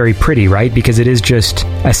synth isn't very pretty, right? Because it is just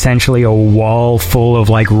essentially a wall full of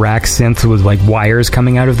like rack synths with like wires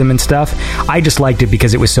coming out of them and stuff. I just liked it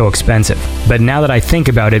because it was so expensive. But now that I think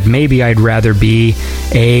about it, maybe I'd rather be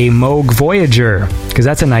a Moog Voyager, because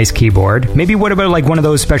that's a nice keyboard. Maybe what about like one of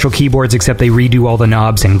those special keyboards except they redo all the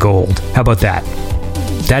knobs in gold? How about that?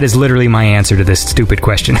 That is literally my answer to this stupid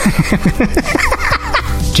question.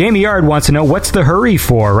 Jamie Yard wants to know, what's the hurry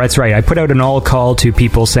for? That's right, I put out an all-call to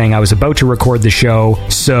people saying I was about to record the show,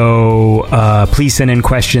 so please send in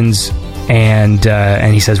questions. And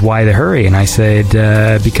he says, why the hurry? And I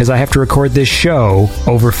said, because I have to record this show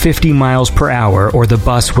over 50 miles per hour or the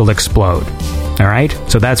bus will explode. All right?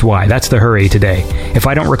 So that's why. That's the hurry today. If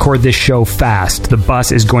I don't record this show fast, the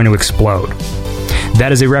bus is going to explode.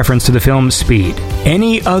 That is a reference to the film Speed.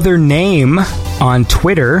 Any other name on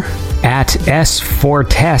Twitter? At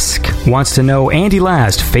S4Tesk wants to know, Andy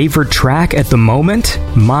Last, favorite track at the moment?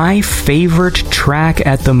 My favorite track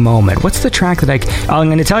at the moment. What's the track that I'm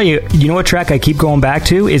going to tell you, what track I keep going back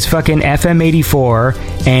to is fucking FM 84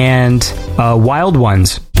 and Wild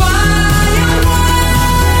Ones.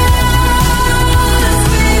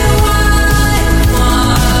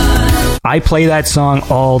 I play that song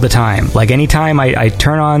all the time. Like anytime I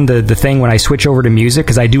turn on the thing when I switch over to music,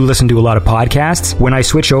 because I do listen to a lot of podcasts. When I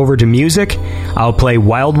switch over to music, I'll play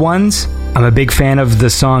Wild Ones. I'm a big fan of the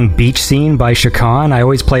song Beach Scene by Shakan. I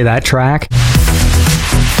always play that track.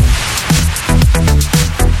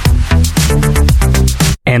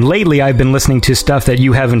 And lately, I've been listening to stuff that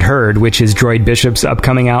you haven't heard, which is Droid Bishop's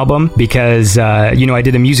upcoming album, because, I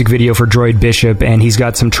did a music video for Droid Bishop, and he's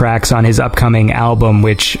got some tracks on his upcoming album,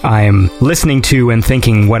 which I'm listening to and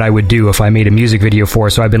thinking what I would do if I made a music video for,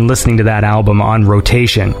 so I've been listening to that album on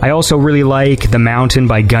rotation. I also really like The Mountain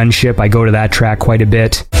by Gunship. I go to that track quite a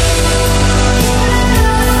bit.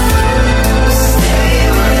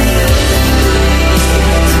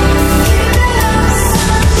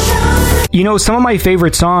 Some of my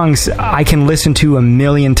favorite songs I can listen to a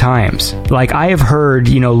million times. Like, I have heard,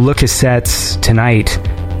 Le Cassette's Tonight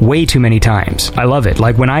way too many times. I love it.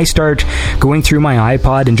 Like, when I start going through my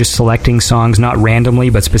iPod and just selecting songs, not randomly,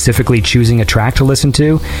 but specifically choosing a track to listen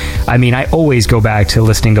to, I always go back to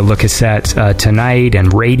listening to Le Cassette Tonight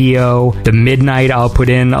and Radio. The Midnight I'll put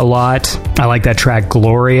in a lot. I like that track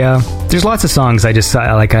Gloria. There's lots of songs I just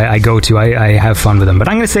I go to. I have fun with them. But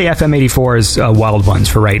I'm going to say FM84's Wild Ones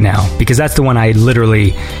for right now, because that's the one I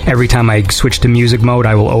literally, every time I switch to music mode,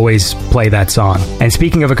 I will always play that song. And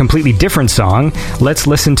speaking of a completely different song, let's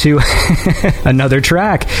listen to another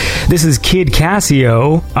track. This is Kid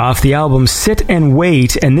Casio off the album Sit and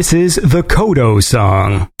Wait, and this is the Kodo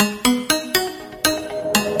song.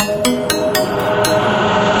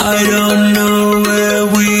 I don't know where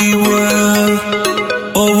we were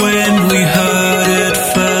or when we heard it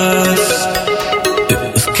first. It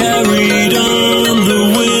was carried on the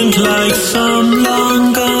wind like some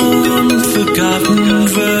long gone forgotten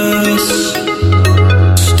verse.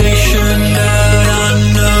 Stationed out on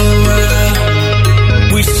nowhere,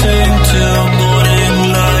 we sang till morning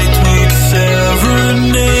light. We'd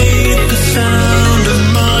serenade the sound of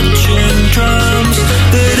marching drums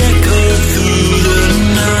that echoed through the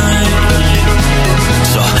night.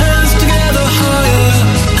 So hands together higher,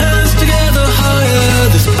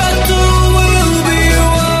 this battle will be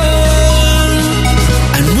won.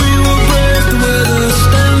 And we will break the weather,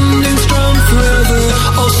 standing strong forever,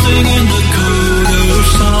 all singing the Kodo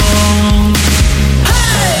song.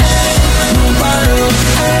 Hey, hey, mobile,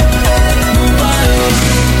 hey, hey, mobile,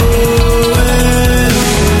 oh, hey,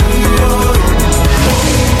 oh,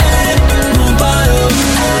 hey, mobile,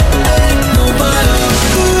 hey, hey, mobile,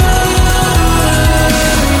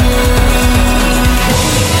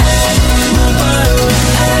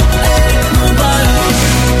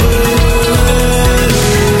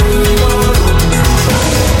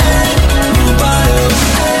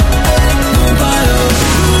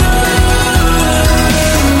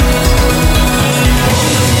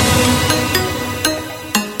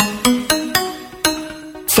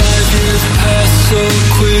 so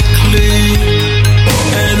quickly,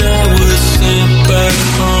 and I was sent back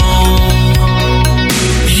home.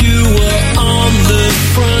 You were on the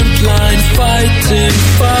front line, fighting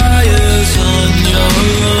fires on your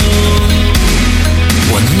own.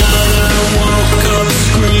 One night I woke up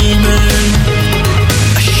screaming,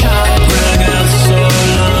 a shot rang out so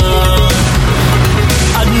long.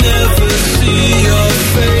 I'd never see your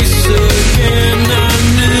face again. I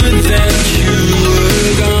knew that you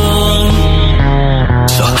were gone.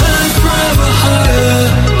 So hands forever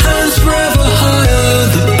higher,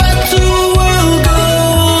 the battle will go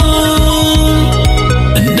on.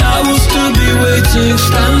 And I will still be waiting,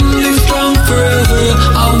 standing strong forever.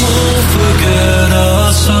 I won't forget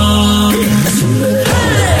our song. Hey,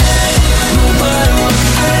 mobile,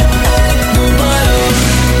 hey, hey, mobile,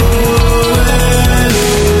 oh, hey,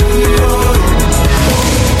 oh,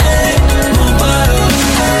 hey, mobile,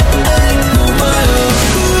 hey, hey, mobile,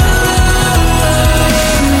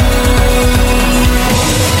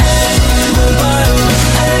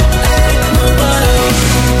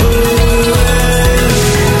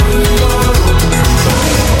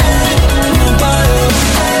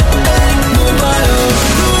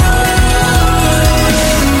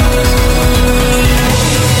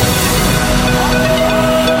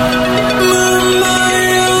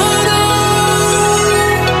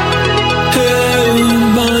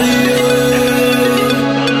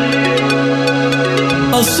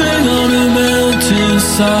 I'll sing on a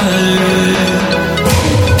mountainside.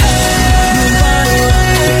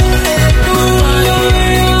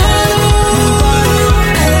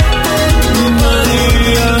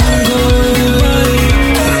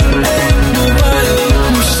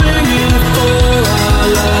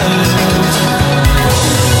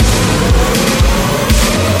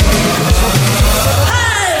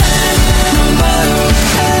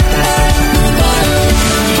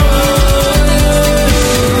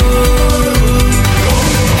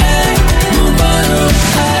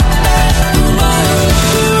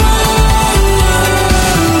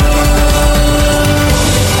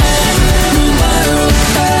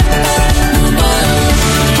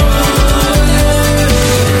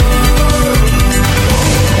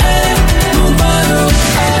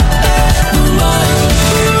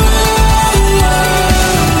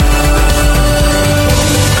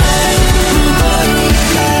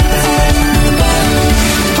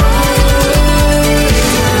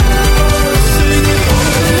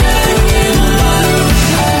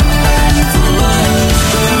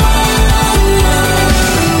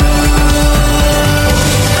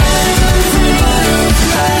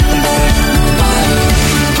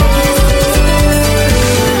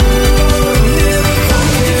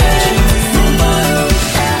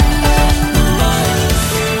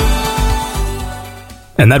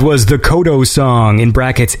 And that was the Kodo song, in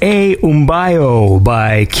brackets, A Umbayo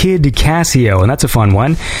by Kid Casio. And that's a fun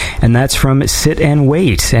one. And that's from Sit and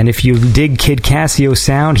Wait. And if you dig Kid Casio's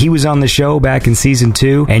sound, he was on the show back in season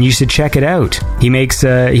 2, and you should check it out. He makes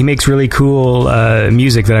really cool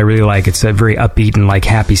music that I really like. It's very upbeat and like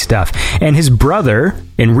happy stuff. And his brother,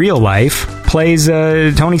 in real life, plays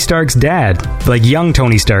Tony Stark's dad, like young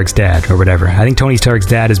Tony Stark's dad or whatever. I think Tony Stark's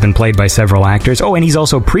dad has been played by several actors. Oh, and he's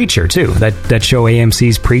also Preacher too. That show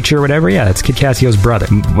AMC's Preacher or whatever. Yeah, that's Kid Casio's brother.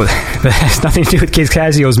 That has nothing to do with Kid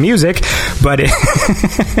Casio's music, but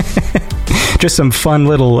just some fun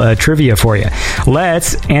little trivia for you.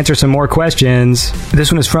 Let's answer some more questions.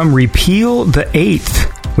 This one is from Repeal the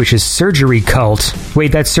 8th, which is Surgery Cult.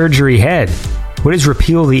 Wait, that's Surgery Head. What is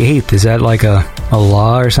Repeal the 8th? Is that like a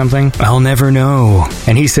law or something? I'll never know.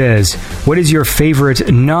 And he says, what is your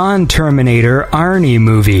favorite non-Terminator Arnie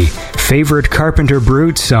movie? Favorite Carpenter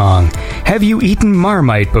Brute song? Have you eaten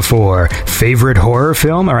Marmite before? Favorite horror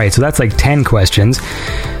film? All right, so that's like 10 questions.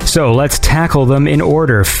 So let's tackle them in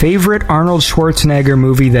order. Favorite Arnold Schwarzenegger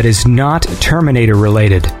movie that is not Terminator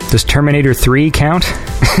related? Does Terminator 3 count?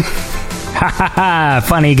 Ha ha ha,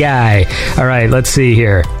 funny guy. All right, let's see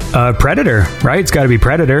here. Predator, right? It's got to be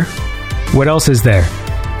Predator. What else is there?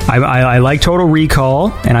 I like Total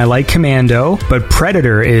Recall, and I like Commando, but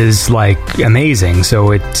Predator is, like, amazing,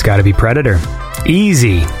 so it's got to be Predator.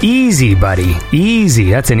 Easy, buddy. Easy.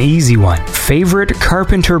 That's an easy one. Favorite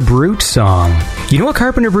Carpenter Brute song? You know what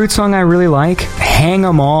Carpenter Brute song I really like? Hang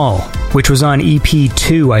 'Em All, which was on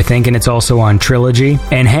EP2, I think, and it's also on Trilogy.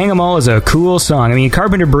 And Hang 'Em All is a cool song. I mean,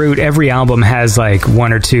 Carpenter Brute, every album has like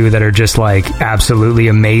one or two that are just like absolutely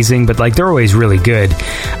amazing, but like they're always really good.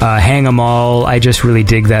 Hang 'Em All, I just really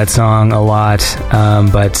dig that song a lot.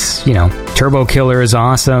 But, you know, Turbo Killer is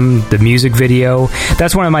awesome. The music video,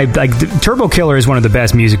 that's one of my, like, Turbo Killer is one of the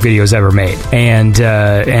best music videos ever made. And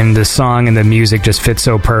the song and the music just fit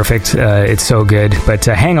so perfect. It's so good. But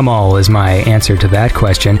Hang 'Em All is my answer to that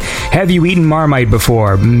question. Have you eaten Marmite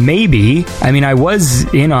before? Maybe. I mean, I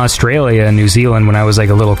was in Australia and New Zealand when I was like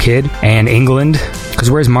a little kid, and England. Because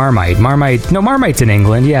where's Marmite? Marmite's in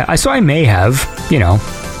England. Yeah, so I may have. You know,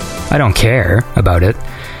 I don't care about it.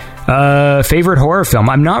 Favorite horror film?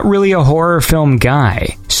 I'm not really a horror film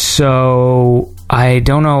guy, so I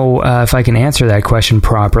don't know if I can answer that question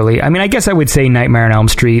properly. I mean, I guess I would say Nightmare on Elm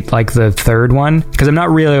Street, like the third one, because I'm not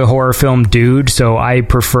really a horror film dude, so I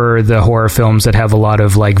prefer the horror films that have a lot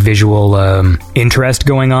of like visual interest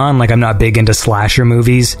going on. Like, I'm not big into slasher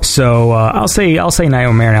movies, so I'll say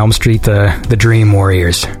Nightmare on Elm Street, the Dream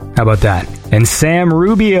Warriors. How about that? And Sam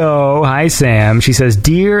Rubio, hi Sam, she says,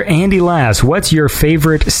 Dear Andy Lass, what's your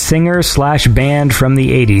favorite singer/band from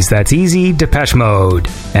the 80s? That's easy, Depeche Mode.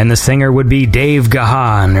 And the singer would be Dave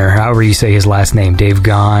Gahan, or however you say his last name, Dave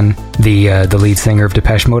Gahan, the lead singer of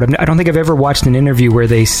Depeche Mode. I don't think I've ever watched an interview where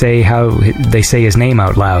they say his name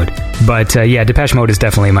out loud. But yeah, Depeche Mode is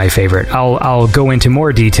definitely my favorite. I'll go into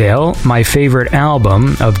more detail. My favorite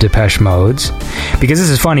album of Depeche Mode's, because this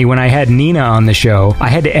is funny, when I had Nina on the show, I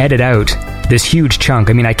had to edit out this huge chunk.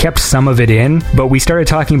 I mean, I kept some of it in, but we started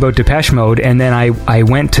talking about Depeche Mode, and then I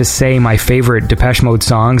went to say my favorite Depeche Mode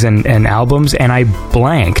songs and albums, and I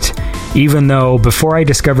blanked. Even though before I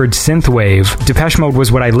discovered Synthwave, Depeche Mode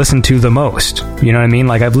was what I listened to the most. You know what I mean?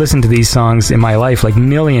 Like, I've listened to these songs in my life like a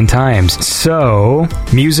million times. So,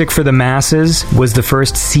 Music for the Masses was the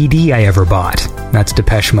first CD I ever bought. That's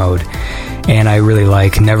Depeche Mode. And I really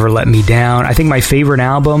like Never Let Me Down. I think my favorite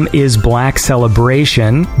album is Black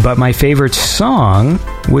Celebration, but my favorite song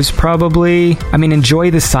was probably, Enjoy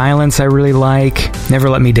the Silence I really like. Never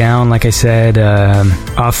Let Me Down, like I said,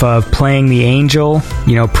 off of Playing the Angel.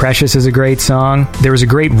 You know, Precious is a great song. There was a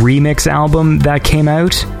great remix album that came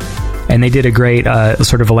out, and they did a great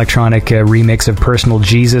sort of electronic remix of Personal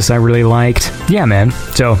Jesus I really liked. Yeah, man.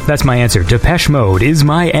 So that's my answer. Depeche Mode is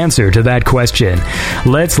my answer to that question.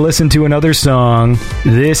 Let's listen to another song.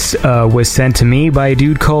 This was sent to me by a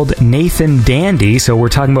dude called Nathan Dandy. So we're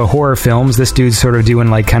talking about horror films. This dude's sort of doing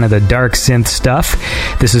like kind of the dark synth stuff.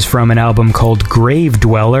 This is from an album called Grave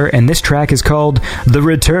Dweller, and this track is called The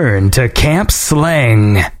Return to Camp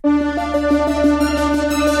Slang.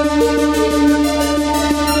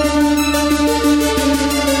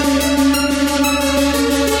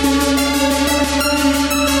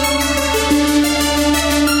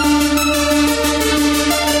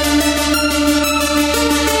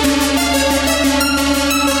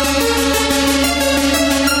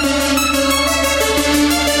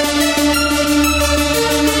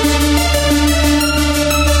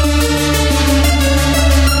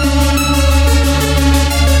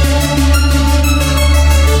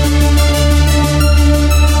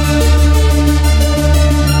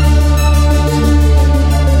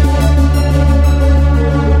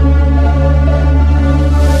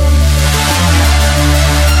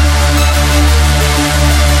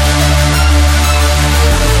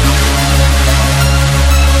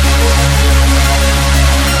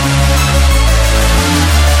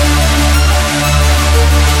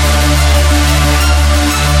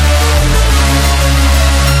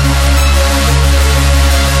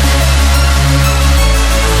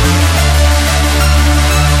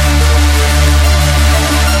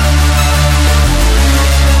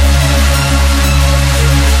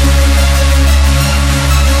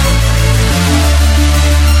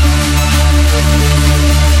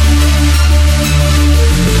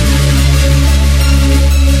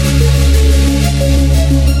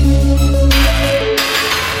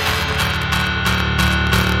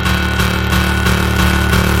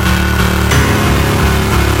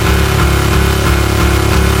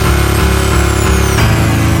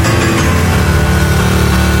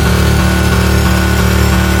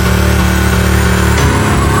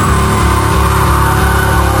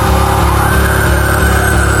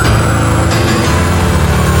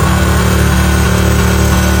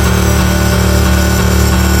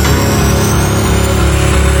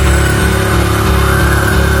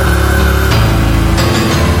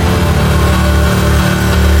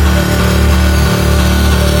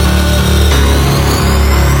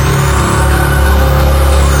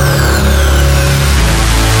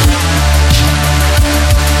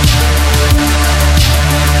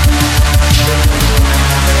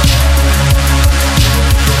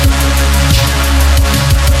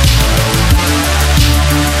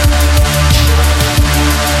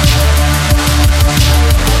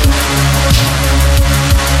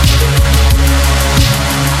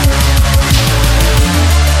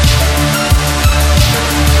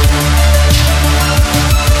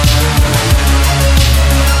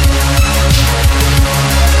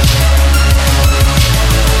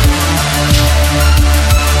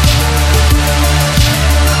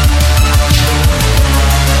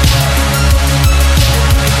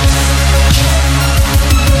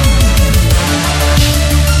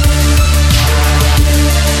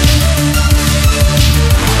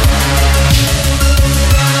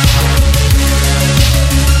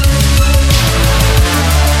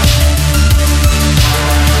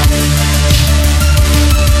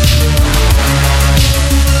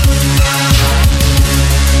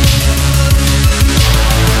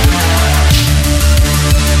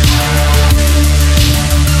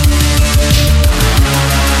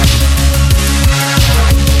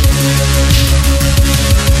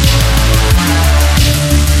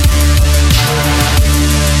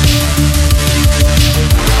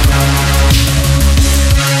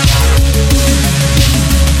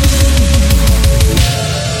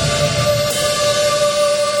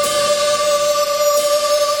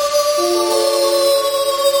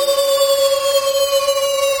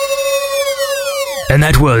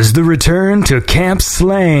 was The Return to Camp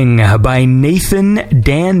Slang by Nathan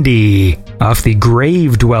Dandy off the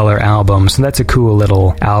Grave Dweller album. So that's a cool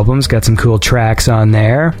little album. It's got some cool tracks on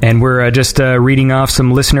there. And we're just reading off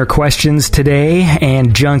some listener questions today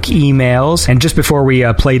and junk emails. And just before we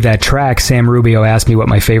played that track, Sam Rubio asked me what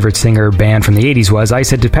my favorite singer band from the 80s was. I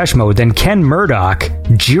said Depeche Mode. Then Ken Murdoch,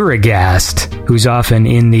 Jiragast, who's often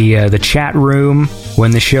in the chat room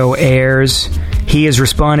when the show airs, he has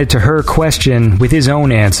responded to her question with his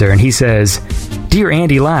own answer. And he says, Dear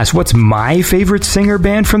Andy Lass, what's my favorite singer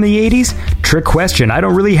band from the 80s? Trick question. I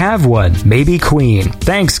don't really have one. Maybe Queen.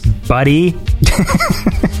 Thanks, buddy.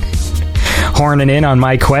 Horning in on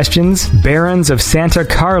my questions. Barons of Santa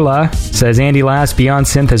Carla says, Andy Lass, Beyond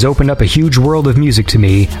Synth has opened up a huge world of music to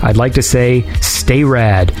me. I'd like to say, stay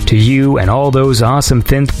rad to you and all those awesome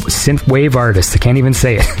synthwave artists. I can't even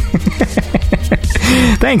say it.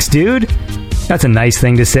 Thanks, dude. That's a nice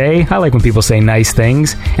thing to say. I like when people say nice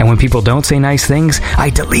things. And when people don't say nice things, I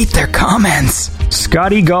delete their comments.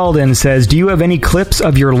 Scotty Galden says, do you have any clips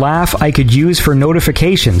of your laugh I could use for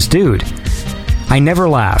notifications? Dude, I never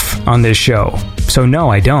laugh on this show. So no,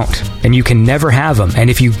 I don't. And you can never have them. And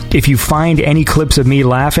if you find any clips of me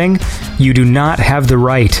laughing, you do not have the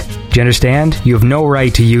right. Do you understand? You have no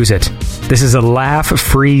right to use it. This is a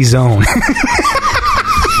laugh-free zone.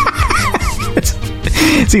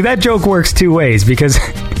 See, that joke works two ways because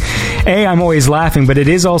A, I'm always laughing, but it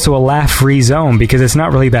is also a laugh-free zone because it's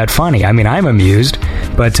not really that funny. I mean, I'm amused,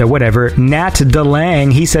 but whatever. Nat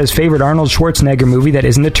DeLang, he says, favorite Arnold Schwarzenegger movie that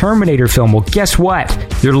isn't a Terminator film. Well, guess what?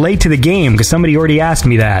 You're late to the game because somebody already asked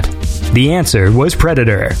me that. The answer was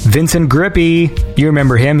Predator. Vincent Grippy, you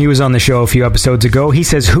remember him. He was on the show a few episodes ago. He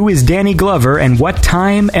says, who is Danny Glover and what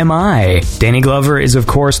time am I? Danny Glover is, of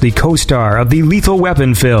course, the co-star of the Lethal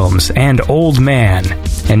Weapon films and Old Man.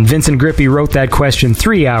 And Vincent Grippy wrote that question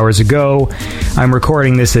 3 hours ago. I'm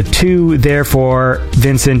recording this at 2. Therefore,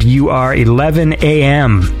 Vincent, you are 11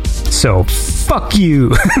 a.m. So, fuck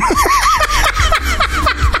you.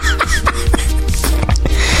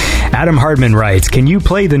 Adam Hardman writes, can you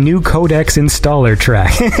play the new Codex installer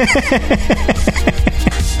track?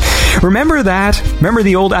 Remember that? Remember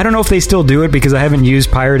the old... I don't know if they still do it because I haven't used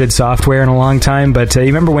pirated software in a long time, but you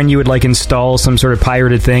remember when you would like install some sort of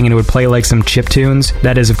pirated thing and it would play like some chiptunes?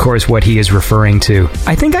 That is, of course, what he is referring to.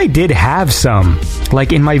 I think I did have some.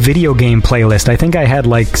 Like in my video game playlist, I think I had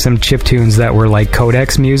like some chiptunes that were like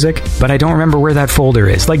Codex music, but I don't remember where that folder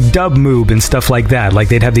is. Like DubMoob and stuff like that. Like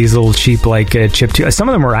they'd have these little cheap like chiptunes. Some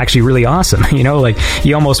of them were actually really awesome. You know, like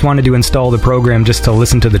you almost wanted to install the program just to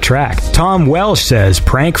listen to the track. Tom Welsh says,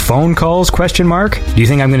 prank phone calls, question mark? Do you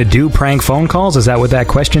think I'm going to do prank phone calls? Is that what that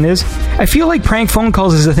question is? I feel like prank phone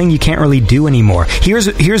calls is a thing you can't really do anymore.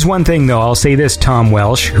 Here's one thing though. I'll say this, Tom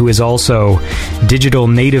Welsh, who is also Digital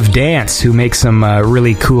Native Dance, who makes some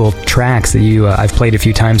really cool tracks that I've played a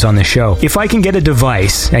few times on the show. If I can get a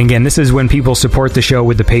device, and again, this is when people support the show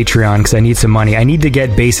with the Patreon because I need some money. I need to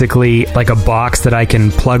get basically like a box that I can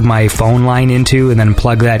plug my phone line into and then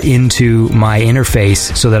plug that into my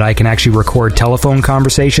interface so that I can actually record telephone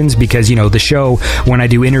conversations because, you know, the show, when I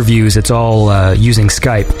do interviews, it's all using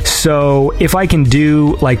Skype. So if I can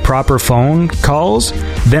do like proper phone calls,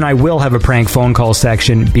 then I will have a prank phone call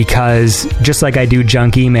section because just like I do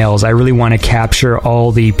junk emails, I really want to capture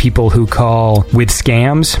all the people who call with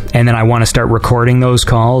scams, and then I want to start recording those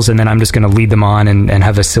calls, and then I'm just going to lead them on and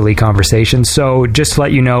have a silly conversation. So just to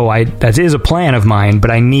let you know, that is a plan of mine,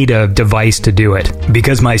 but I need a device to do it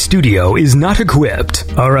because my studio is not equipped.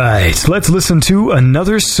 All right, let's listen to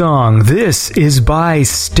another song. This is by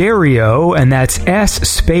Stereo, and that's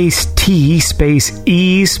S_T_E_R.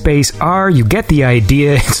 You get the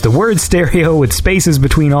idea. It's the word stereo with spaces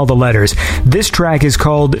between all the letters. This track is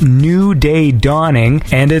called New Day Dawning,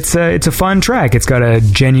 and it's a fun track. It's got a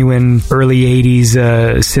genuine early 80s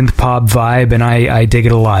synth pop vibe, and I dig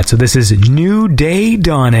it a lot. So this is New Day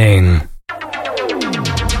Dawning.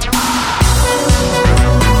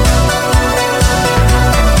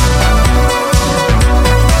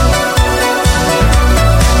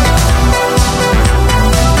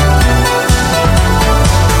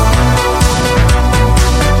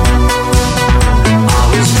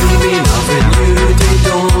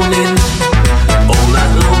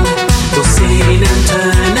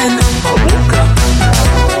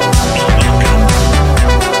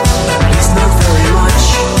 At least not very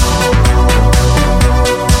much.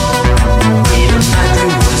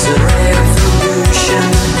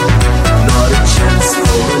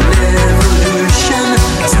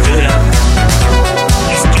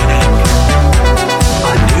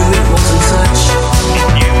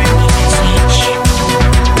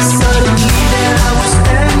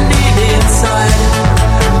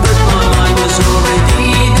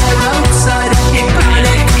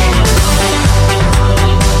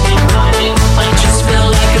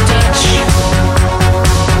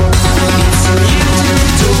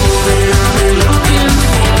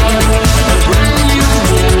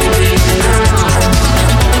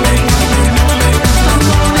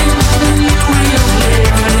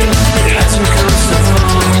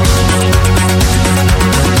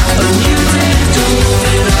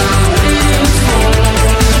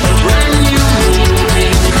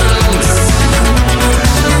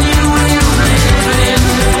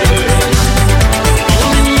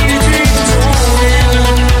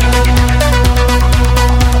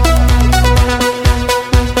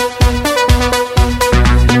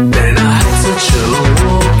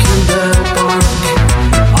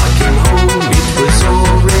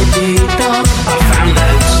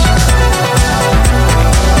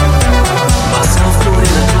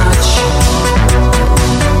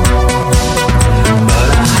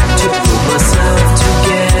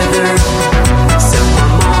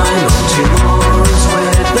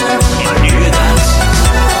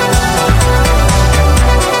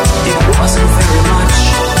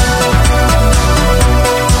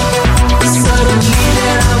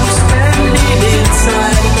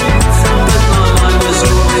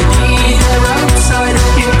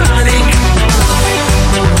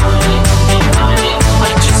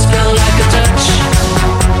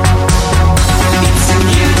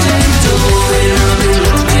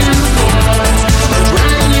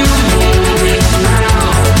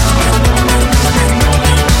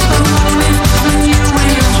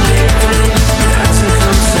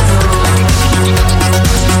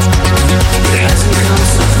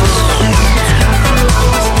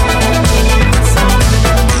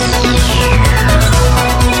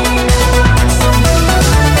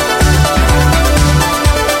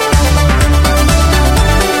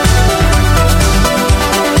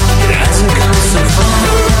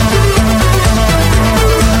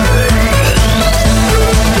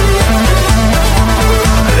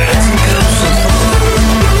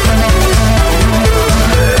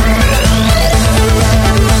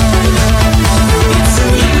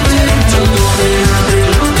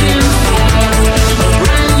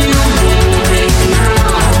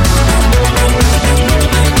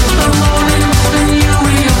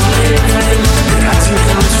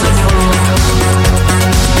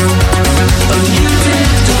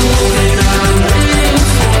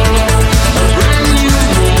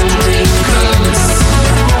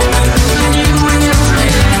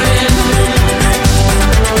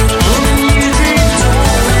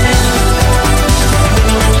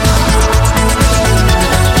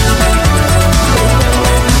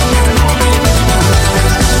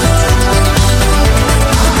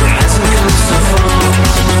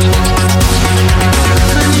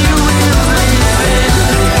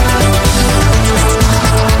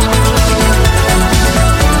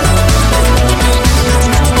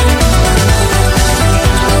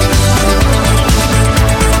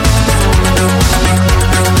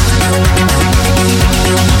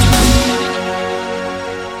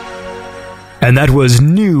 And that was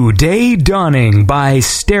New Day Dawning by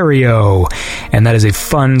Stereo. And that is a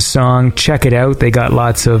fun song. Check it out. They got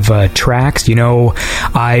lots of tracks. You know,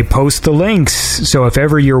 I post the links. So if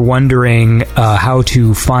ever you're wondering how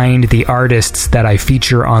to find the artists that I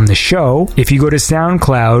feature on the show, if you go to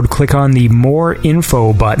SoundCloud, click on the More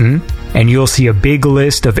Info button, and you'll see a big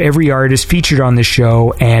list of every artist featured on the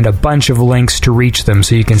show and a bunch of links to reach them,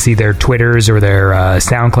 so you can see their Twitters or their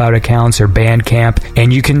SoundCloud accounts or Bandcamp,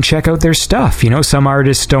 and you can check out their stuff. You know, some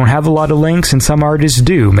artists don't have a lot of links and some artists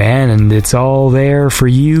do, man, and it's all there for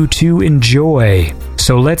you to enjoy.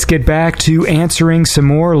 So let's get back to answering some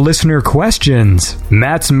more listener questions.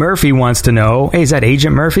 Mats Murphy wants to know, hey, is that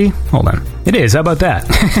Agent Murphy? Hold on. It is. How about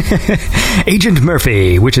that? Agent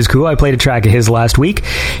Murphy, which is cool. I played a track of his last week.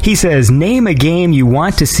 He says, name a game you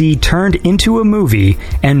want to see turned into a movie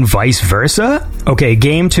and vice versa. Okay,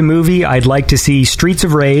 game to movie, I'd like to see Streets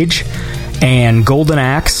of Rage and Golden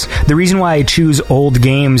Axe. The reason why I choose old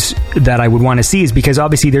games that I would want to see is because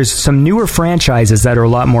obviously there's some newer franchises that are a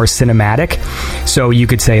lot more cinematic. So you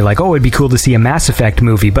could say like, oh, it'd be cool to see a Mass Effect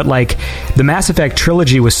movie, but like the Mass Effect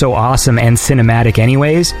trilogy was so awesome and cinematic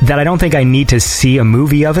anyways that I don't think I need to see a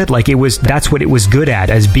movie of it. Like that's what it was good at,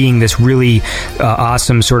 as being this really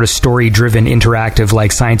awesome sort of story-driven interactive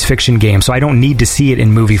like science fiction game. So I don't need to see it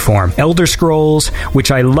in movie form. Elder Scrolls, which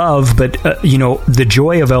I love, but you know, the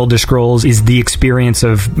joy of Elder Scrolls is the experience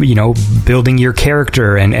of, you know, building your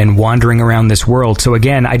character and wandering around this world. So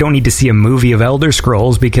again, I don't need to see a movie of Elder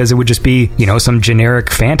Scrolls because it would just be, you know, some generic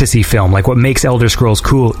fantasy film. Like what makes Elder Scrolls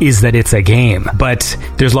cool is that it's a game. But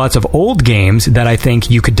there's lots of old games that I think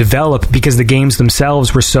you could develop because the games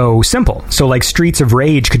themselves were so simple. So like Streets of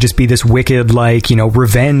Rage could just be this wicked, like, you know,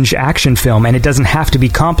 revenge action film, and it doesn't have to be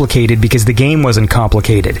complicated because the game wasn't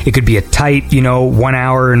complicated. It could be a tight, you know, 1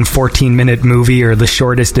 hour and 14-minute movie, or the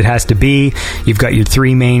shortest it has to be. You've got your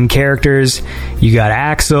three main characters. You got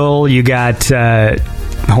Axel. You got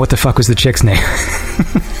what the fuck was the chick's name?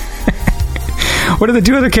 What are the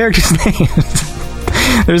two other characters'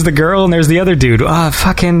 names? There's the girl and there's the other dude.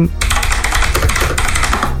 Fucking...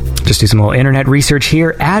 Just do some little internet research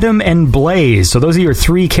here. Adam and Blaze. So those are your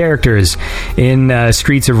three characters in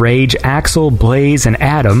Streets of Rage. Axel, Blaze, and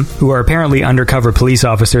Adam, who are apparently undercover police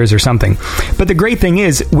officers or something. But the great thing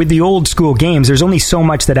is, with the old school games, there's only so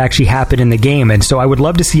much that actually happened in the game. And so I would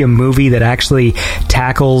love to see a movie that actually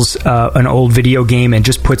tackles an old video game and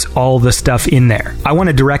just puts all the stuff in there. I want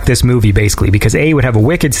to direct this movie, basically, because A, it would have a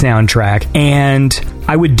wicked soundtrack, and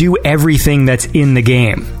I would do everything that's in the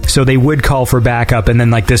game. So they would call for backup, and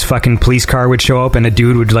then like this fucking police car would show up and a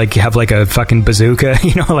dude would like have like a fucking bazooka,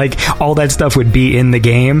 you know, like all that stuff would be in the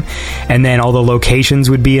game, and then all the locations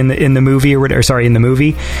would be in the movie in the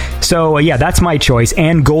movie. So yeah, that's my choice.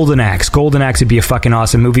 And Golden Axe would be a fucking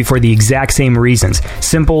awesome movie for the exact same reasons.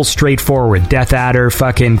 Simple, straightforward. Death Adder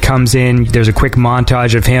fucking comes in, there's a quick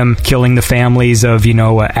montage of him killing the families of, you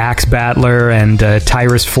know, Axe Battler and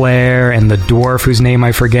Tyrus Flare and the dwarf whose name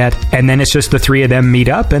I forget, and then it's just the three of them meet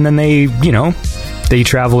up, and then they, you know, they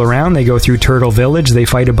travel around, they go through Turtle Village, they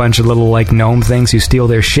fight a bunch of little, like, gnome things who steal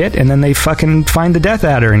their shit, and then they fucking find the Death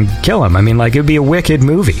Adder and kill him. I mean, like, it would be a wicked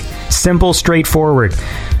movie. Simple, straightforward.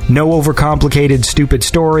 No overcomplicated, stupid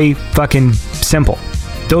story. Fucking simple.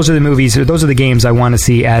 Those are the movies, those are the games I want to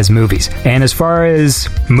see as movies. And as far as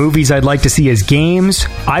movies I'd like to see as games,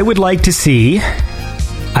 I would like to see...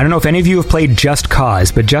 I don't know if any of you have played Just Cause,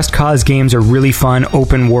 but Just Cause games are really fun,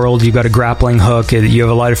 open world, you've got a grappling hook, you have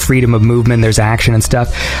a lot of freedom of movement, there's action and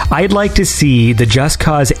stuff. I'd like to see the Just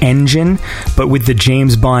Cause engine, but with the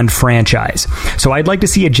James Bond franchise. So I'd like to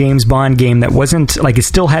see a James Bond game that wasn't, like, it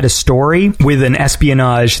still had a story with an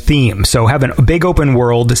espionage theme. So have a big open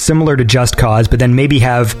world, similar to Just Cause, but then maybe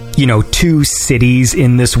have, you know, 2 cities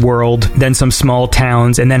in this world, then some small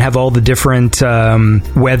towns, and then have all the different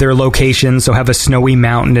weather locations, so have a snowy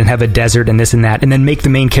mountain and have a desert and this and that, and then make the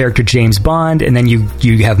main character James Bond, and then you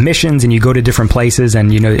have missions and you go to different places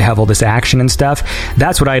and, you know, have all this action and stuff.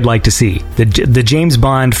 That's what I'd like to see. The James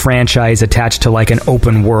Bond franchise attached to like an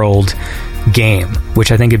open world game,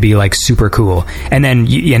 which I think would be like super cool. And then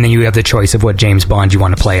you have the choice of what James Bond you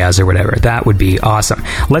want to play as or whatever. That would be awesome.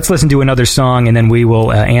 Let's listen to another song and then we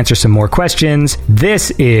will answer some more questions.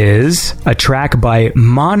 This is a track by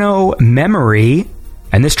Mono Memory,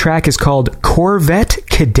 and this track is called Corvette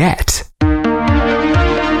Cadet.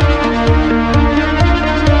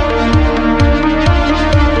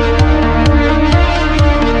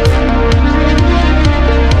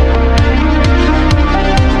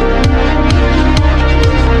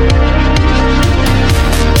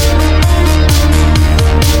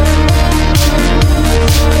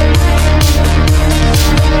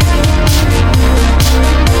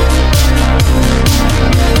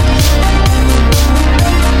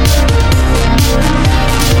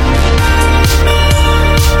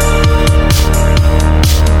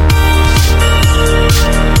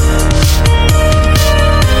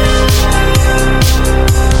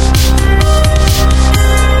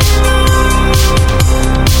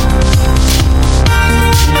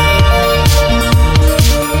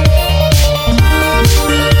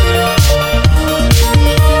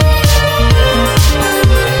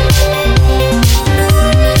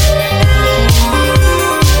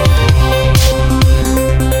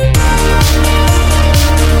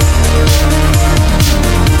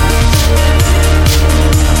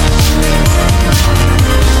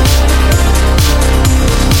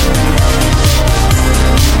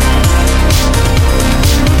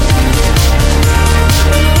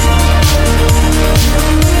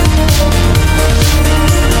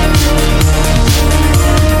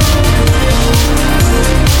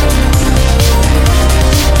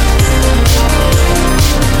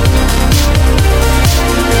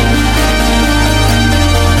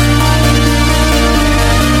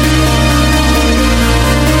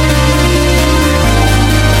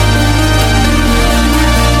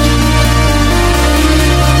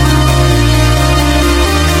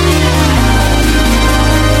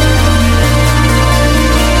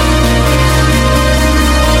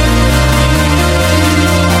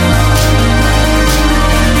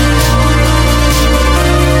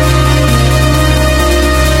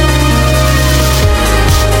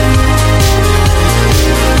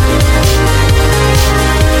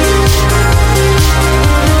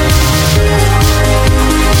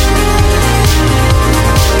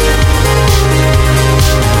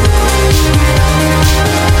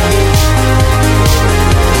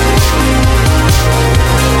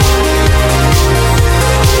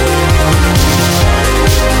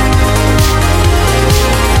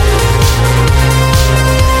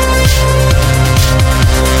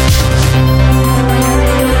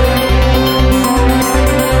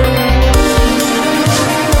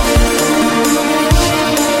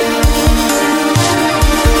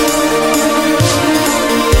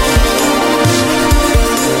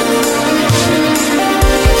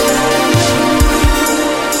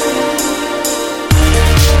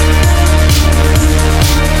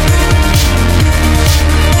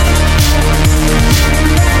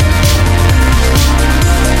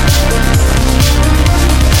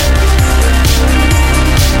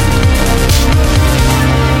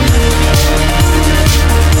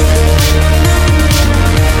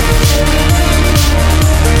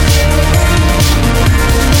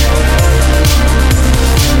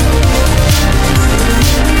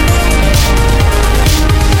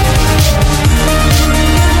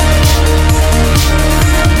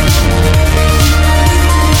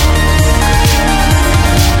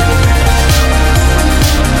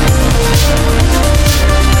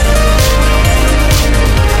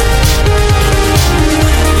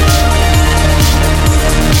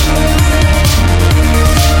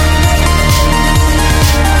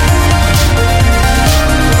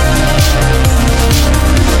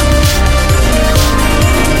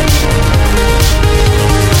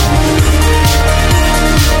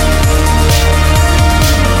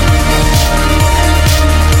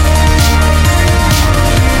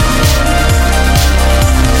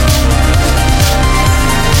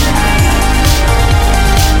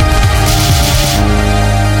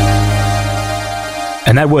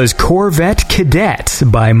 And that was Corvette Cadet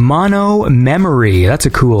by Mono Memory. That's a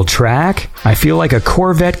cool track. I feel like a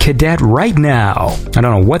Corvette Cadet right now. I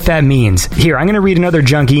don't know what that means. Here, I'm going to read another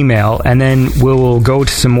junk email, and then we'll go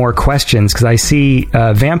to some more questions, because I see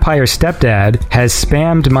Vampire Stepdad has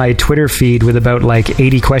spammed my Twitter feed with about like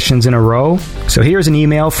 80 questions in a row. So here's an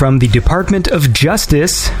email from the Department of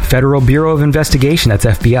Justice, Federal Bureau of Investigation, that's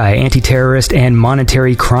FBI, Anti-Terrorist and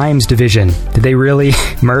Monetary Crimes Division. Did they really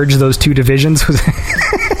merge those two divisions?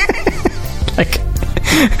 Like,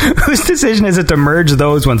 whose decision is it to merge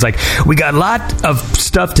those ones? Like, we got a lot of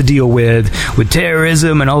stuff to deal with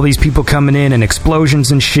terrorism and all these people coming in and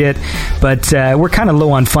explosions and shit, but we're kind of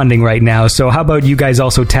low on funding right now, so how about you guys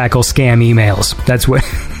also tackle scam emails? That's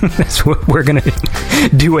what we're gonna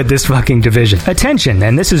do at this fucking division. Attention,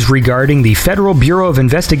 and this is regarding the Federal Bureau of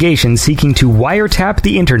Investigation seeking to wiretap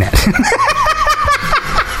the internet.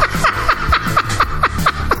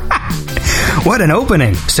 What an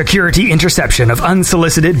opening! Security interception of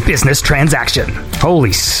unsolicited business transaction.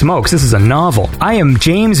 Holy smokes, this is a novel. I am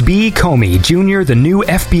James B. Comey, Jr., the new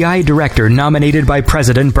FBI director nominated by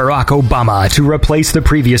President Barack Obama to replace the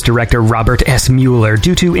previous director Robert S. Mueller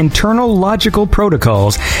due to internal logical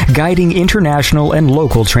protocols guiding international and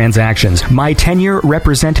local transactions. My tenure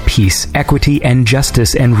represent peace, equity, and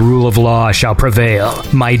justice, and rule of law shall prevail.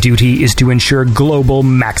 My duty is to ensure global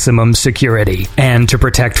maximum security and to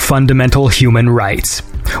protect fundamental human rights.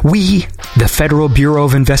 We, the Federal Bureau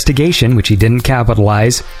of Investigation, which he didn't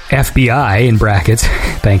capitalize, FBI in brackets,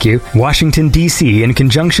 thank you, Washington, D.C., in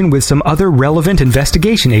conjunction with some other relevant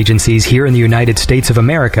investigation agencies here in the United States of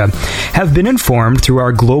America, have been informed through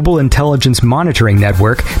our Global Intelligence Monitoring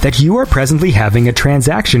Network that you are presently having a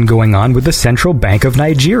transaction going on with the Central Bank of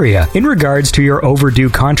Nigeria in regards to your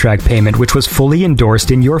overdue contract payment, which was fully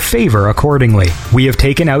endorsed in your favor accordingly. We have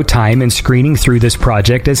taken out time in screening through this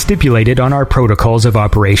project as stipulated on our protocols of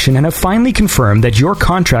operation and have finally confirmed that your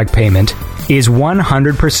contract payment is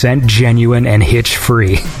 100% genuine and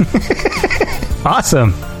hitch-free.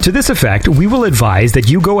 Awesome. To this effect, we will advise that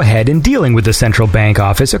you go ahead in dealing with the central bank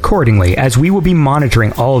office accordingly, as we will be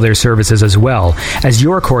monitoring all their services as well as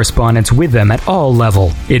your correspondence with them at all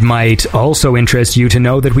level. It might also interest you to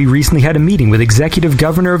know that we recently had a meeting with Executive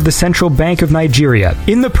Governor of the Central Bank of Nigeria,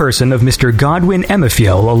 in the person of Mr. Godwin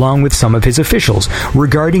Emefiele, along with some of his officials.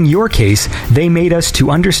 Regarding your case, they made us to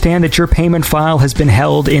understand that your payment file has been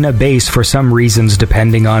held in a base for some reasons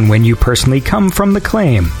depending on when you personally come from the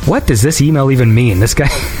claim. What does this email even mean? This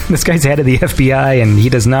guy's head of the FBI and he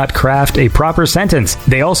does not craft a proper sentence.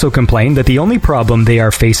 They also complain that the only problem they are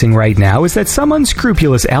facing right now is that some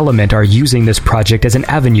unscrupulous element are using this project as an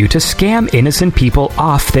avenue to scam innocent people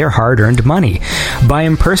off their hard-earned money by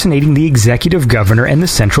impersonating the executive governor and the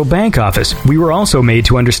central bank office. We were also made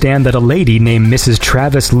to understand that a lady named Mrs.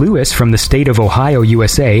 Travis Lewis from the state of Ohio,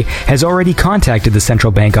 USA, has already contacted the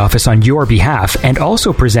central bank office on your behalf and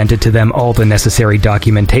also presented to them all the necessary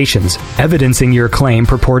documentations, evidencing your claim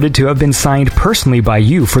purported to have been signed personally by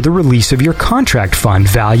you for the release of your contract fund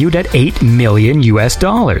valued at $8 million US.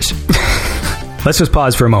 Let's just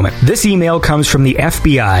pause for a moment. This email comes from the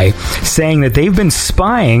FBI saying that they've been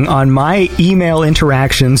spying on my email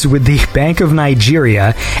interactions with the Bank of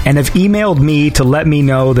Nigeria and have emailed me to let me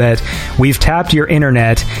know that we've tapped your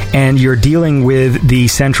internet and your dealing with the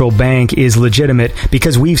central bank is legitimate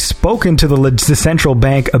because we've spoken to the central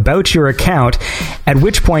bank about your account, at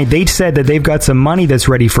which point they said that they've got some money that's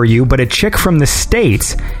ready for you, but a chick from the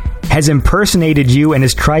States has impersonated you and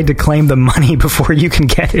has tried to claim the money before you can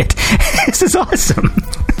get it. This is awesome.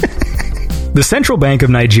 The Central Bank of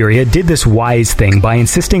Nigeria did this wise thing by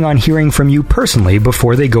insisting on hearing from you personally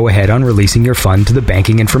before they go ahead on releasing your fund to the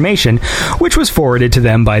banking information, which was forwarded to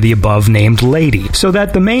them by the above-named lady, so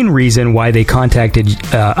that the main reason why they contacted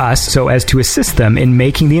us so as to assist them in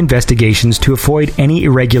making the investigations to avoid any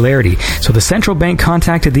irregularity. So the Central Bank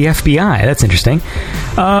contacted the FBI. That's interesting.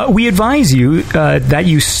 We advise you that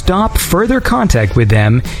you stop further contact with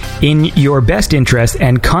them in your best interest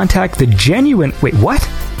and contact the genuine... Wait, what?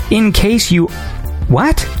 In case you...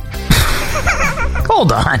 What?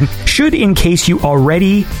 Hold on. Should, in case you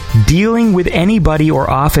already dealing with anybody or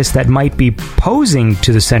office that might be posing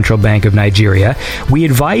to the Central Bank of Nigeria, we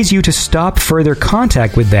advise you to stop further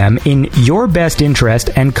contact with them in your best interest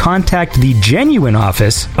and contact the genuine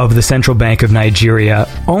office of the Central Bank of Nigeria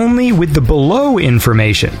only with the below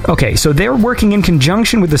information. Okay, so they're working in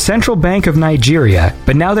conjunction with the Central Bank of Nigeria,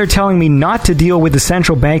 but now they're telling me not to deal with the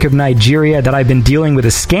Central Bank of Nigeria, that I've been dealing with a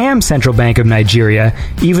scam Central Bank of Nigeria,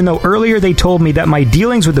 even though earlier they told me that my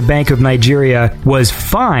dealings with the Bank of Nigeria was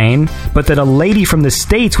fine, but that a lady from the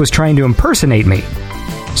States was trying to impersonate me.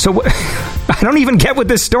 So I don't even get what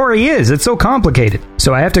this story is. It's so complicated.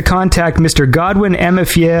 So I have to contact Mr. Godwin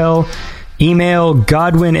Emefiel. Email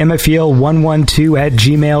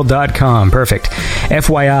godwinemefiel112@gmail.com. Perfect.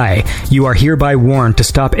 FYI, you are hereby warned to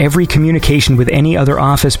stop every communication with any other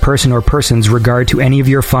office person or persons regard to any of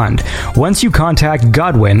your fund. Once you contact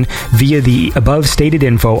Godwin via the above stated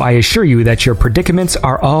info, I assure you that your predicaments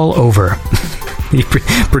are all over. The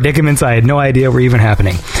predicaments I had no idea were even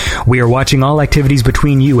happening. We are watching all activities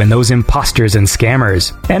between you and those imposters and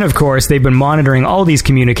scammers. And of course, they've been monitoring all these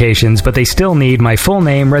communications, but they still need my full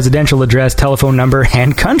name, residential address, telephone number,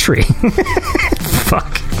 and country.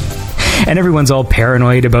 Fuck. And everyone's all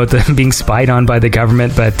paranoid about them being spied on by the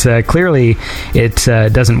government, but clearly it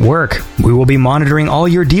doesn't work. We will be monitoring all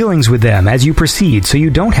your dealings with them as you proceed, so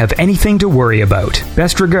you don't have anything to worry about.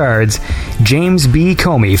 Best regards, James B.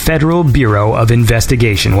 Comey, Federal Bureau of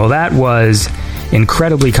Investigation. Well, that was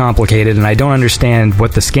incredibly complicated, and I don't understand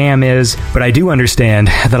what the scam is, but I do understand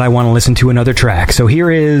that I want to listen to another track. So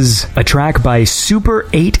here is a track by Super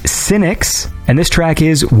 8 Cynics, and this track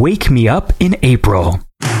is Wake Me Up in April.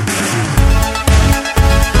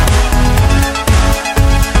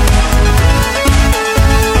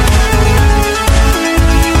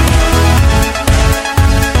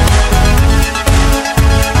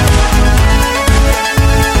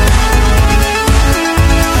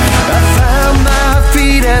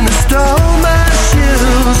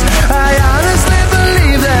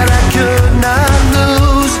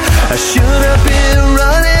 I should have been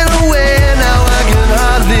running away, now I can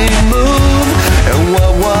hardly move. And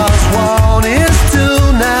what was one is two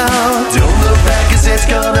now. Don't look back, cause it's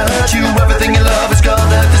gonna hurt you. Everything you love is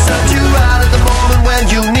gonna desert you right at the moment when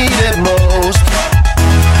you need it most.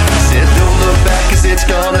 Said don't look back, cause it's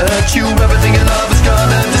gonna hurt you. Everything you love is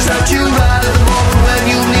gonna desert you right at the moment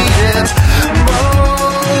when you need it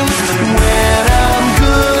most. When I'm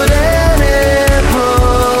good and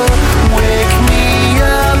able, wake me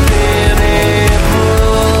up in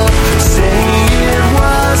April. Say it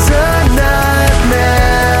was a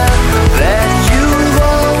nightmare, that you've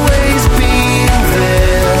always been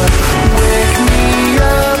there. Wake me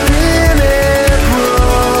up in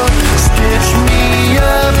April, stitch me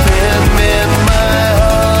up and mend my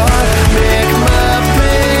heart, make my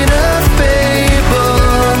pain a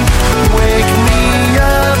fable. Wake me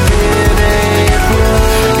up in April.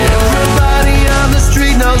 Everybody on the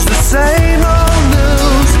street knows the same old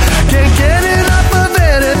news. Can't get enough of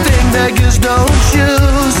anything beggars don't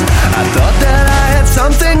choose. I thought that I had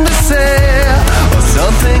something to say or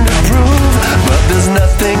something to prove, but there's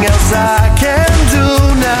nothing else I can do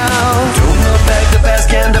now. Don't look back, the past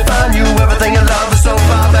can define you. Everything you love is so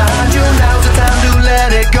far behind you. Now's the time to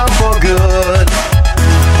let it go for good.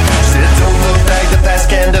 Said don't look back, the past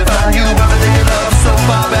can define you. Everything you love is so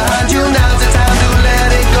far behind you. Now's the time to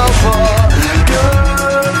let it go for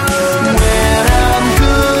good. When I'm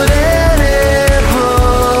good and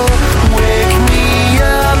able, wake me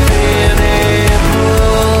up in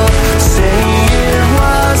April. Say it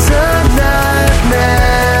was a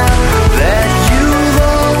nightmare, that you've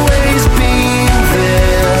always been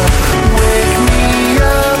there. Wake me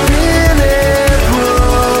up in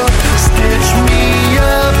April, stitch me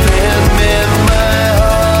up and mend my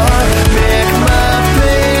heart, make my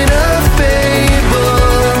pain a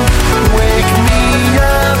fable. Wake me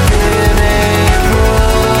up in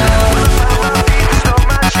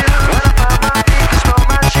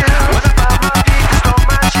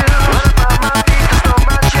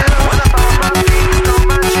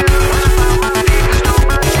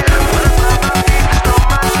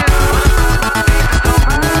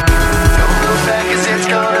it's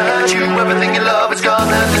gonna hurt you. Everything you love is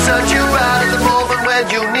gonna desert you right at the moment when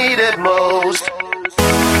you need it most.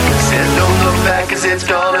 Said don't look back, cause it's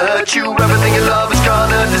gonna hurt you. Everything you love is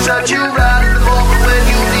gonna desert you right at the moment when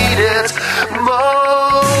you need it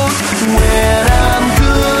most. When I'm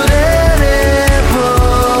good and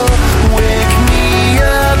able, wake me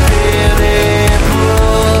up in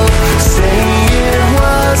April. Say it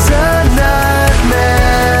was a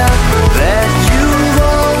nightmare, that you've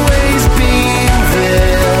always been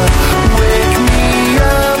there. Wake me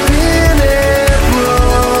up in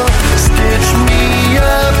April, stitch me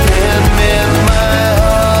up and mend my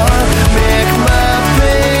heart, make my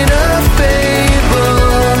pain a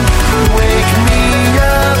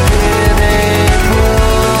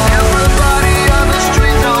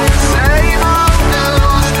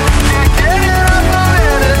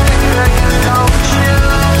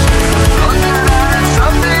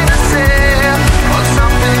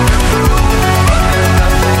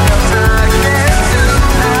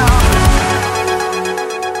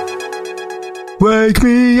Wake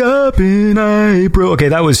me up in April. Okay,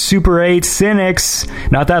 that was Super 8 Cynics.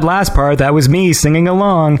 Not that last part. That was me singing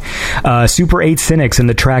along. Super 8 Cynics and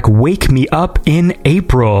the track Wake Me Up in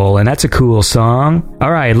April. And that's a cool song. All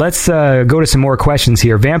right, let's go to some more questions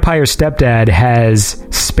here. Vampire Stepdad has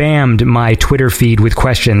spammed my Twitter feed with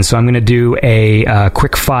questions, so I'm going to do a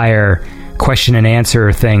quick fire question and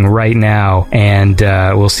answer thing right now, and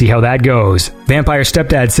we'll see how that goes. Vampire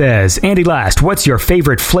Stepdad says, Andy Last, what's your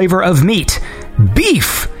favorite flavor of meat?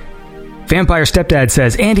 Beef! Vampire Stepdad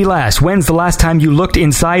says, Andy Last, when's the last time you looked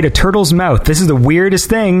inside a turtle's mouth? This is the weirdest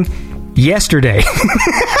thing. Yesterday.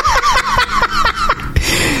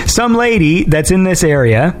 Some lady that's in this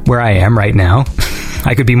area, where I am right now,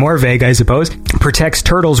 I could be more vague, I suppose, protects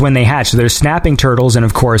turtles when they hatch. So there's snapping turtles, and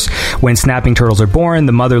of course, when snapping turtles are born,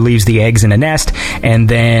 the mother leaves the eggs in a nest, and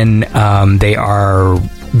then they are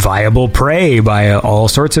viable prey by all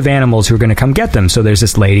sorts of animals who are going to come get them. So there's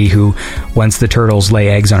this lady who, once the turtles lay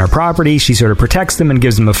eggs on her property, she sort of protects them and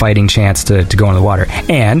gives them a fighting chance to go in the water.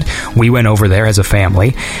 And we went over there as a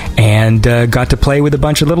family and got to play with a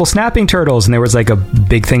bunch of little snapping turtles. And there was like a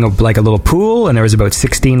big thing of like a little pool, and there was about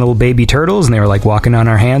 16 little baby turtles, and they were like walking on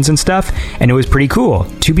our hands and stuff. And it was pretty cool.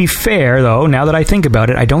 To be fair, though, now that I think about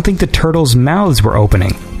it, I don't think the turtles' mouths were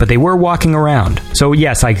opening, but they were walking around. So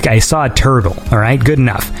yes, I saw a turtle. All right, good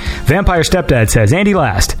enough. Vampire Stepdad says, Andy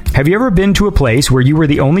Last, have you ever been to a place where you were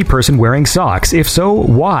the only person wearing socks? If so,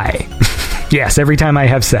 why? Yes, every time I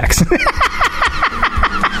have sex.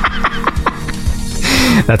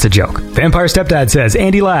 That's a joke. Vampire Stepdad says,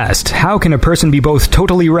 Andy Last, how can a person be both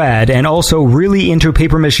totally rad and also really into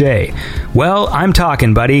paper mache? Well, I'm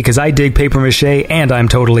talking, buddy, because I dig paper mache and I'm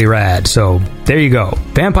totally rad. So, there you go.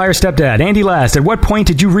 Vampire Stepdad, Andy Last, at what point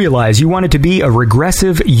did you realize you wanted to be a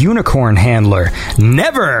regressive unicorn handler?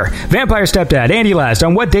 Never! Vampire Stepdad, Andy Last,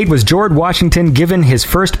 on what date was George Washington given his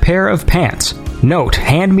first pair of pants? Note,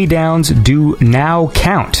 hand-me-downs do now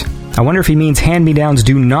count. I wonder if he means hand-me-downs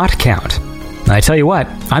do not count. I tell you what,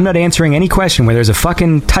 I'm not answering any question where there's a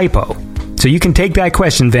fucking typo. So you can take that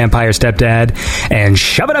question, Vampire Stepdad, and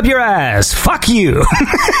shove it up your ass. Fuck you.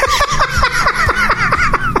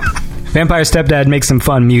 Vampire Stepdad makes some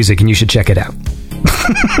fun music, and you should check it out.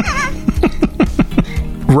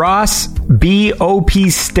 Ross B.O.P.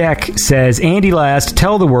 Steck says, Andy Last,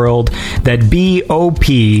 tell the world that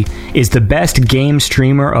B.O.P. is the best game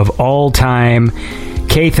streamer of all time.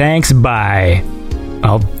 K, thanks, bye.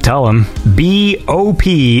 I'll tell him.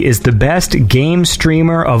 B.O.P. is the best game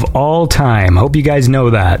streamer of all time. Hope you guys know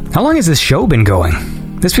that. How long has this show been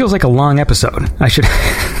going? This feels like a long episode. I should...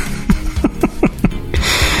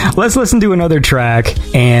 Let's listen to another track,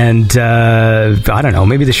 and I don't know,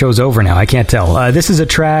 maybe the show's over now. I can't tell. This is a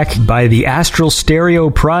track by the Astral Stereo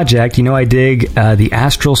Project. You know I dig the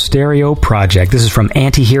Astral Stereo Project. This is from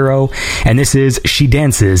Antihero, and this is She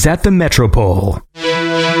Dances at the Metropole.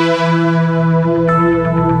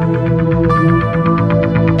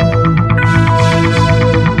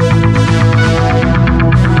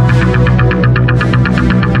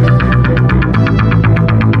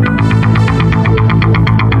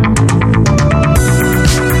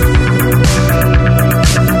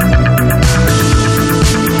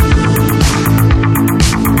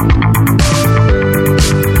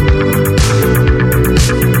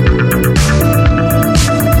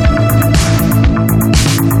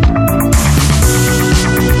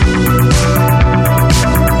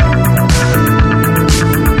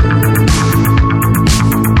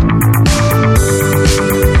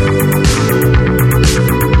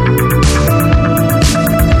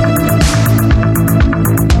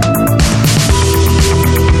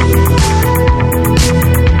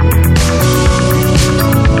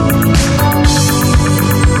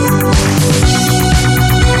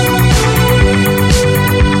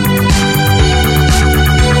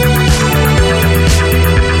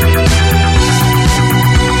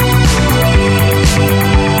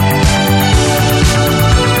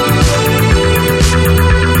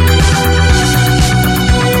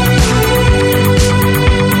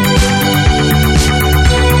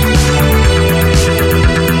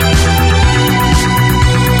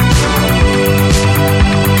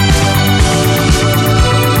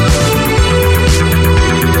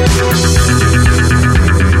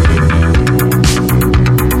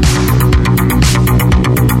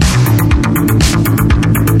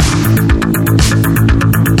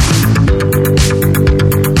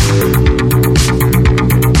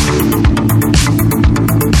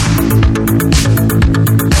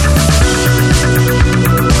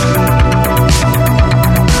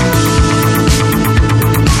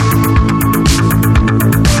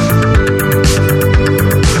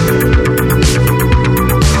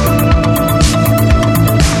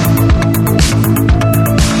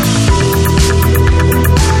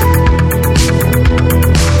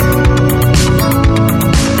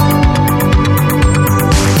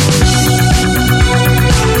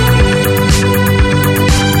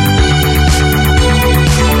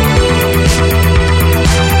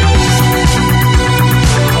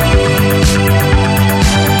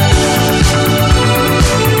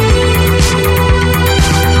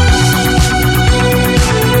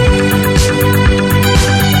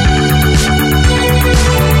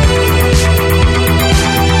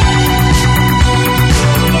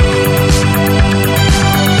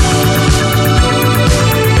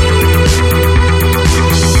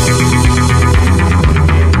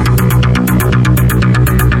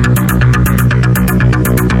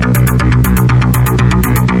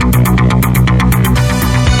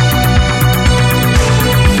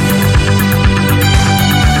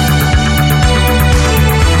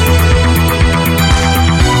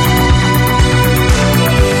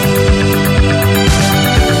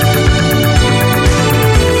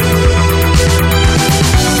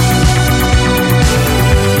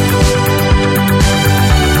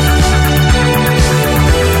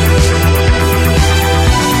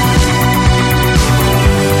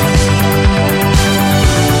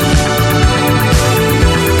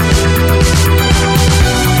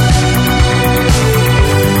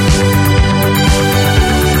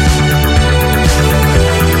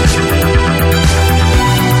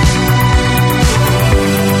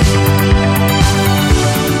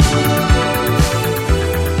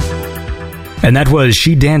 And that was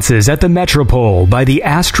She Dances at the Metropole by the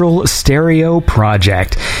Astral Stereo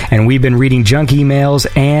Project. And we've been reading junk emails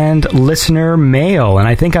and listener mail. And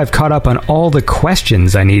I think I've caught up on all the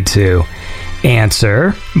questions I need to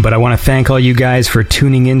answer. But I want to thank all you guys for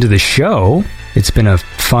tuning into the show. It's been a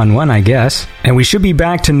fun one, I guess. And we should be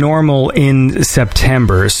back to normal in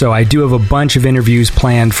September. So I do have a bunch of interviews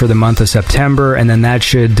planned for the month of September, and then that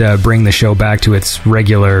should bring the show back to its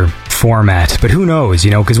regular format. But who knows,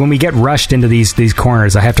 because when we get rushed into these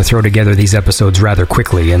corners, I have to throw together these episodes rather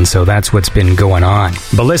quickly, and so that's what's been going on.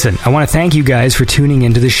 But listen, I want to thank you guys for tuning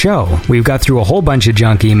into the show. We've got through a whole bunch of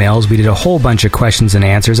junk emails. We did a whole bunch of questions and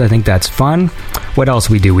answers. I think that's fun. What else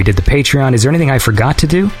we do? We did the Patreon. Is there anything I forgot to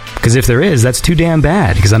do? Because if there is, that's too damn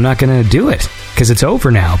bad, because I'm not going to do it, because it's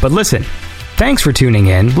over now. But listen, thanks for tuning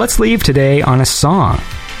in. Let's leave today on a song.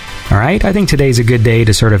 All right? I think today's a good day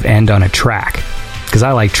to sort of end on a track, because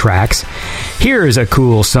I like tracks. Here's a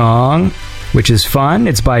cool song, which is fun.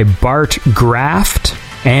 It's by Bart Graft,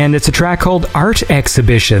 and it's a track called Art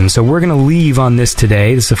Exhibition. So we're going to leave on this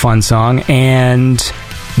today. This is a fun song, and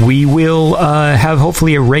we will have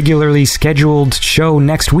hopefully a regularly scheduled show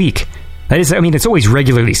next week. That is, it's always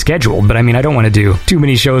regularly scheduled, but I don't want to do too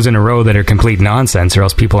many shows in a row that are complete nonsense, or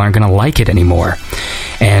else people aren't going to like it anymore.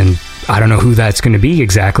 And I don't know who that's going to be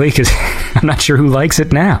exactly, because I'm not sure who likes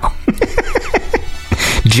it now.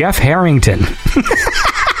 Jeff Harrington.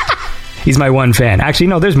 He's my one fan. Actually,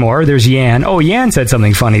 no, there's more. There's Yan. Oh, Yan said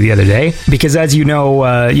something funny the other day, because as you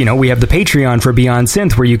know, we have the Patreon for Beyond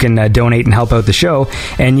Synth where you can donate and help out the show.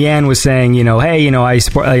 And Yan was saying, hey,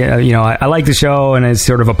 I like the show, and is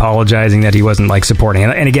sort of apologizing that he wasn't supporting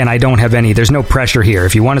it. And again, I don't have any. There's no pressure here.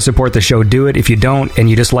 If you want to support the show, do it. If you don't, and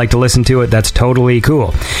you just like to listen to it, that's totally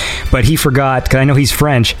cool. But he forgot, because I know he's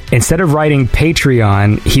French. Instead of writing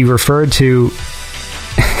Patreon, he referred to.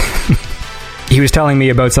 He was telling me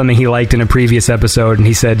about something he liked in a previous episode, and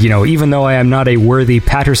he said, even though I am not a worthy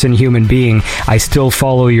Patterson human being, I still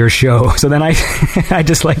follow your show. So then I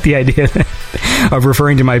just like the idea of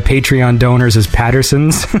referring to my Patreon donors as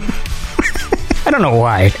Pattersons. I don't know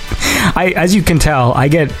why. As you can tell, I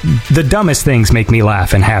get the dumbest things make me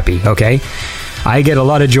laugh and happy, okay? I get a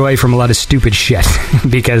lot of joy from a lot of stupid shit,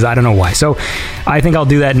 because I don't know why. So I think I'll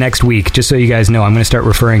do that next week, just so you guys know. I'm going to start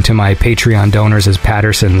referring to my Patreon donors as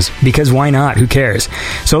Pattersons, because why not? Who cares?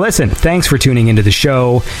 So listen, thanks for tuning into the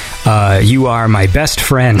show. You are my best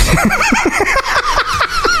friend.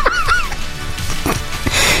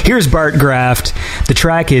 Here's Bart Graft. The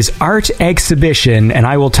track is Art Exhibition, and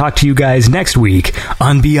I will talk to you guys next week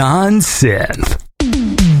on Beyond Synth.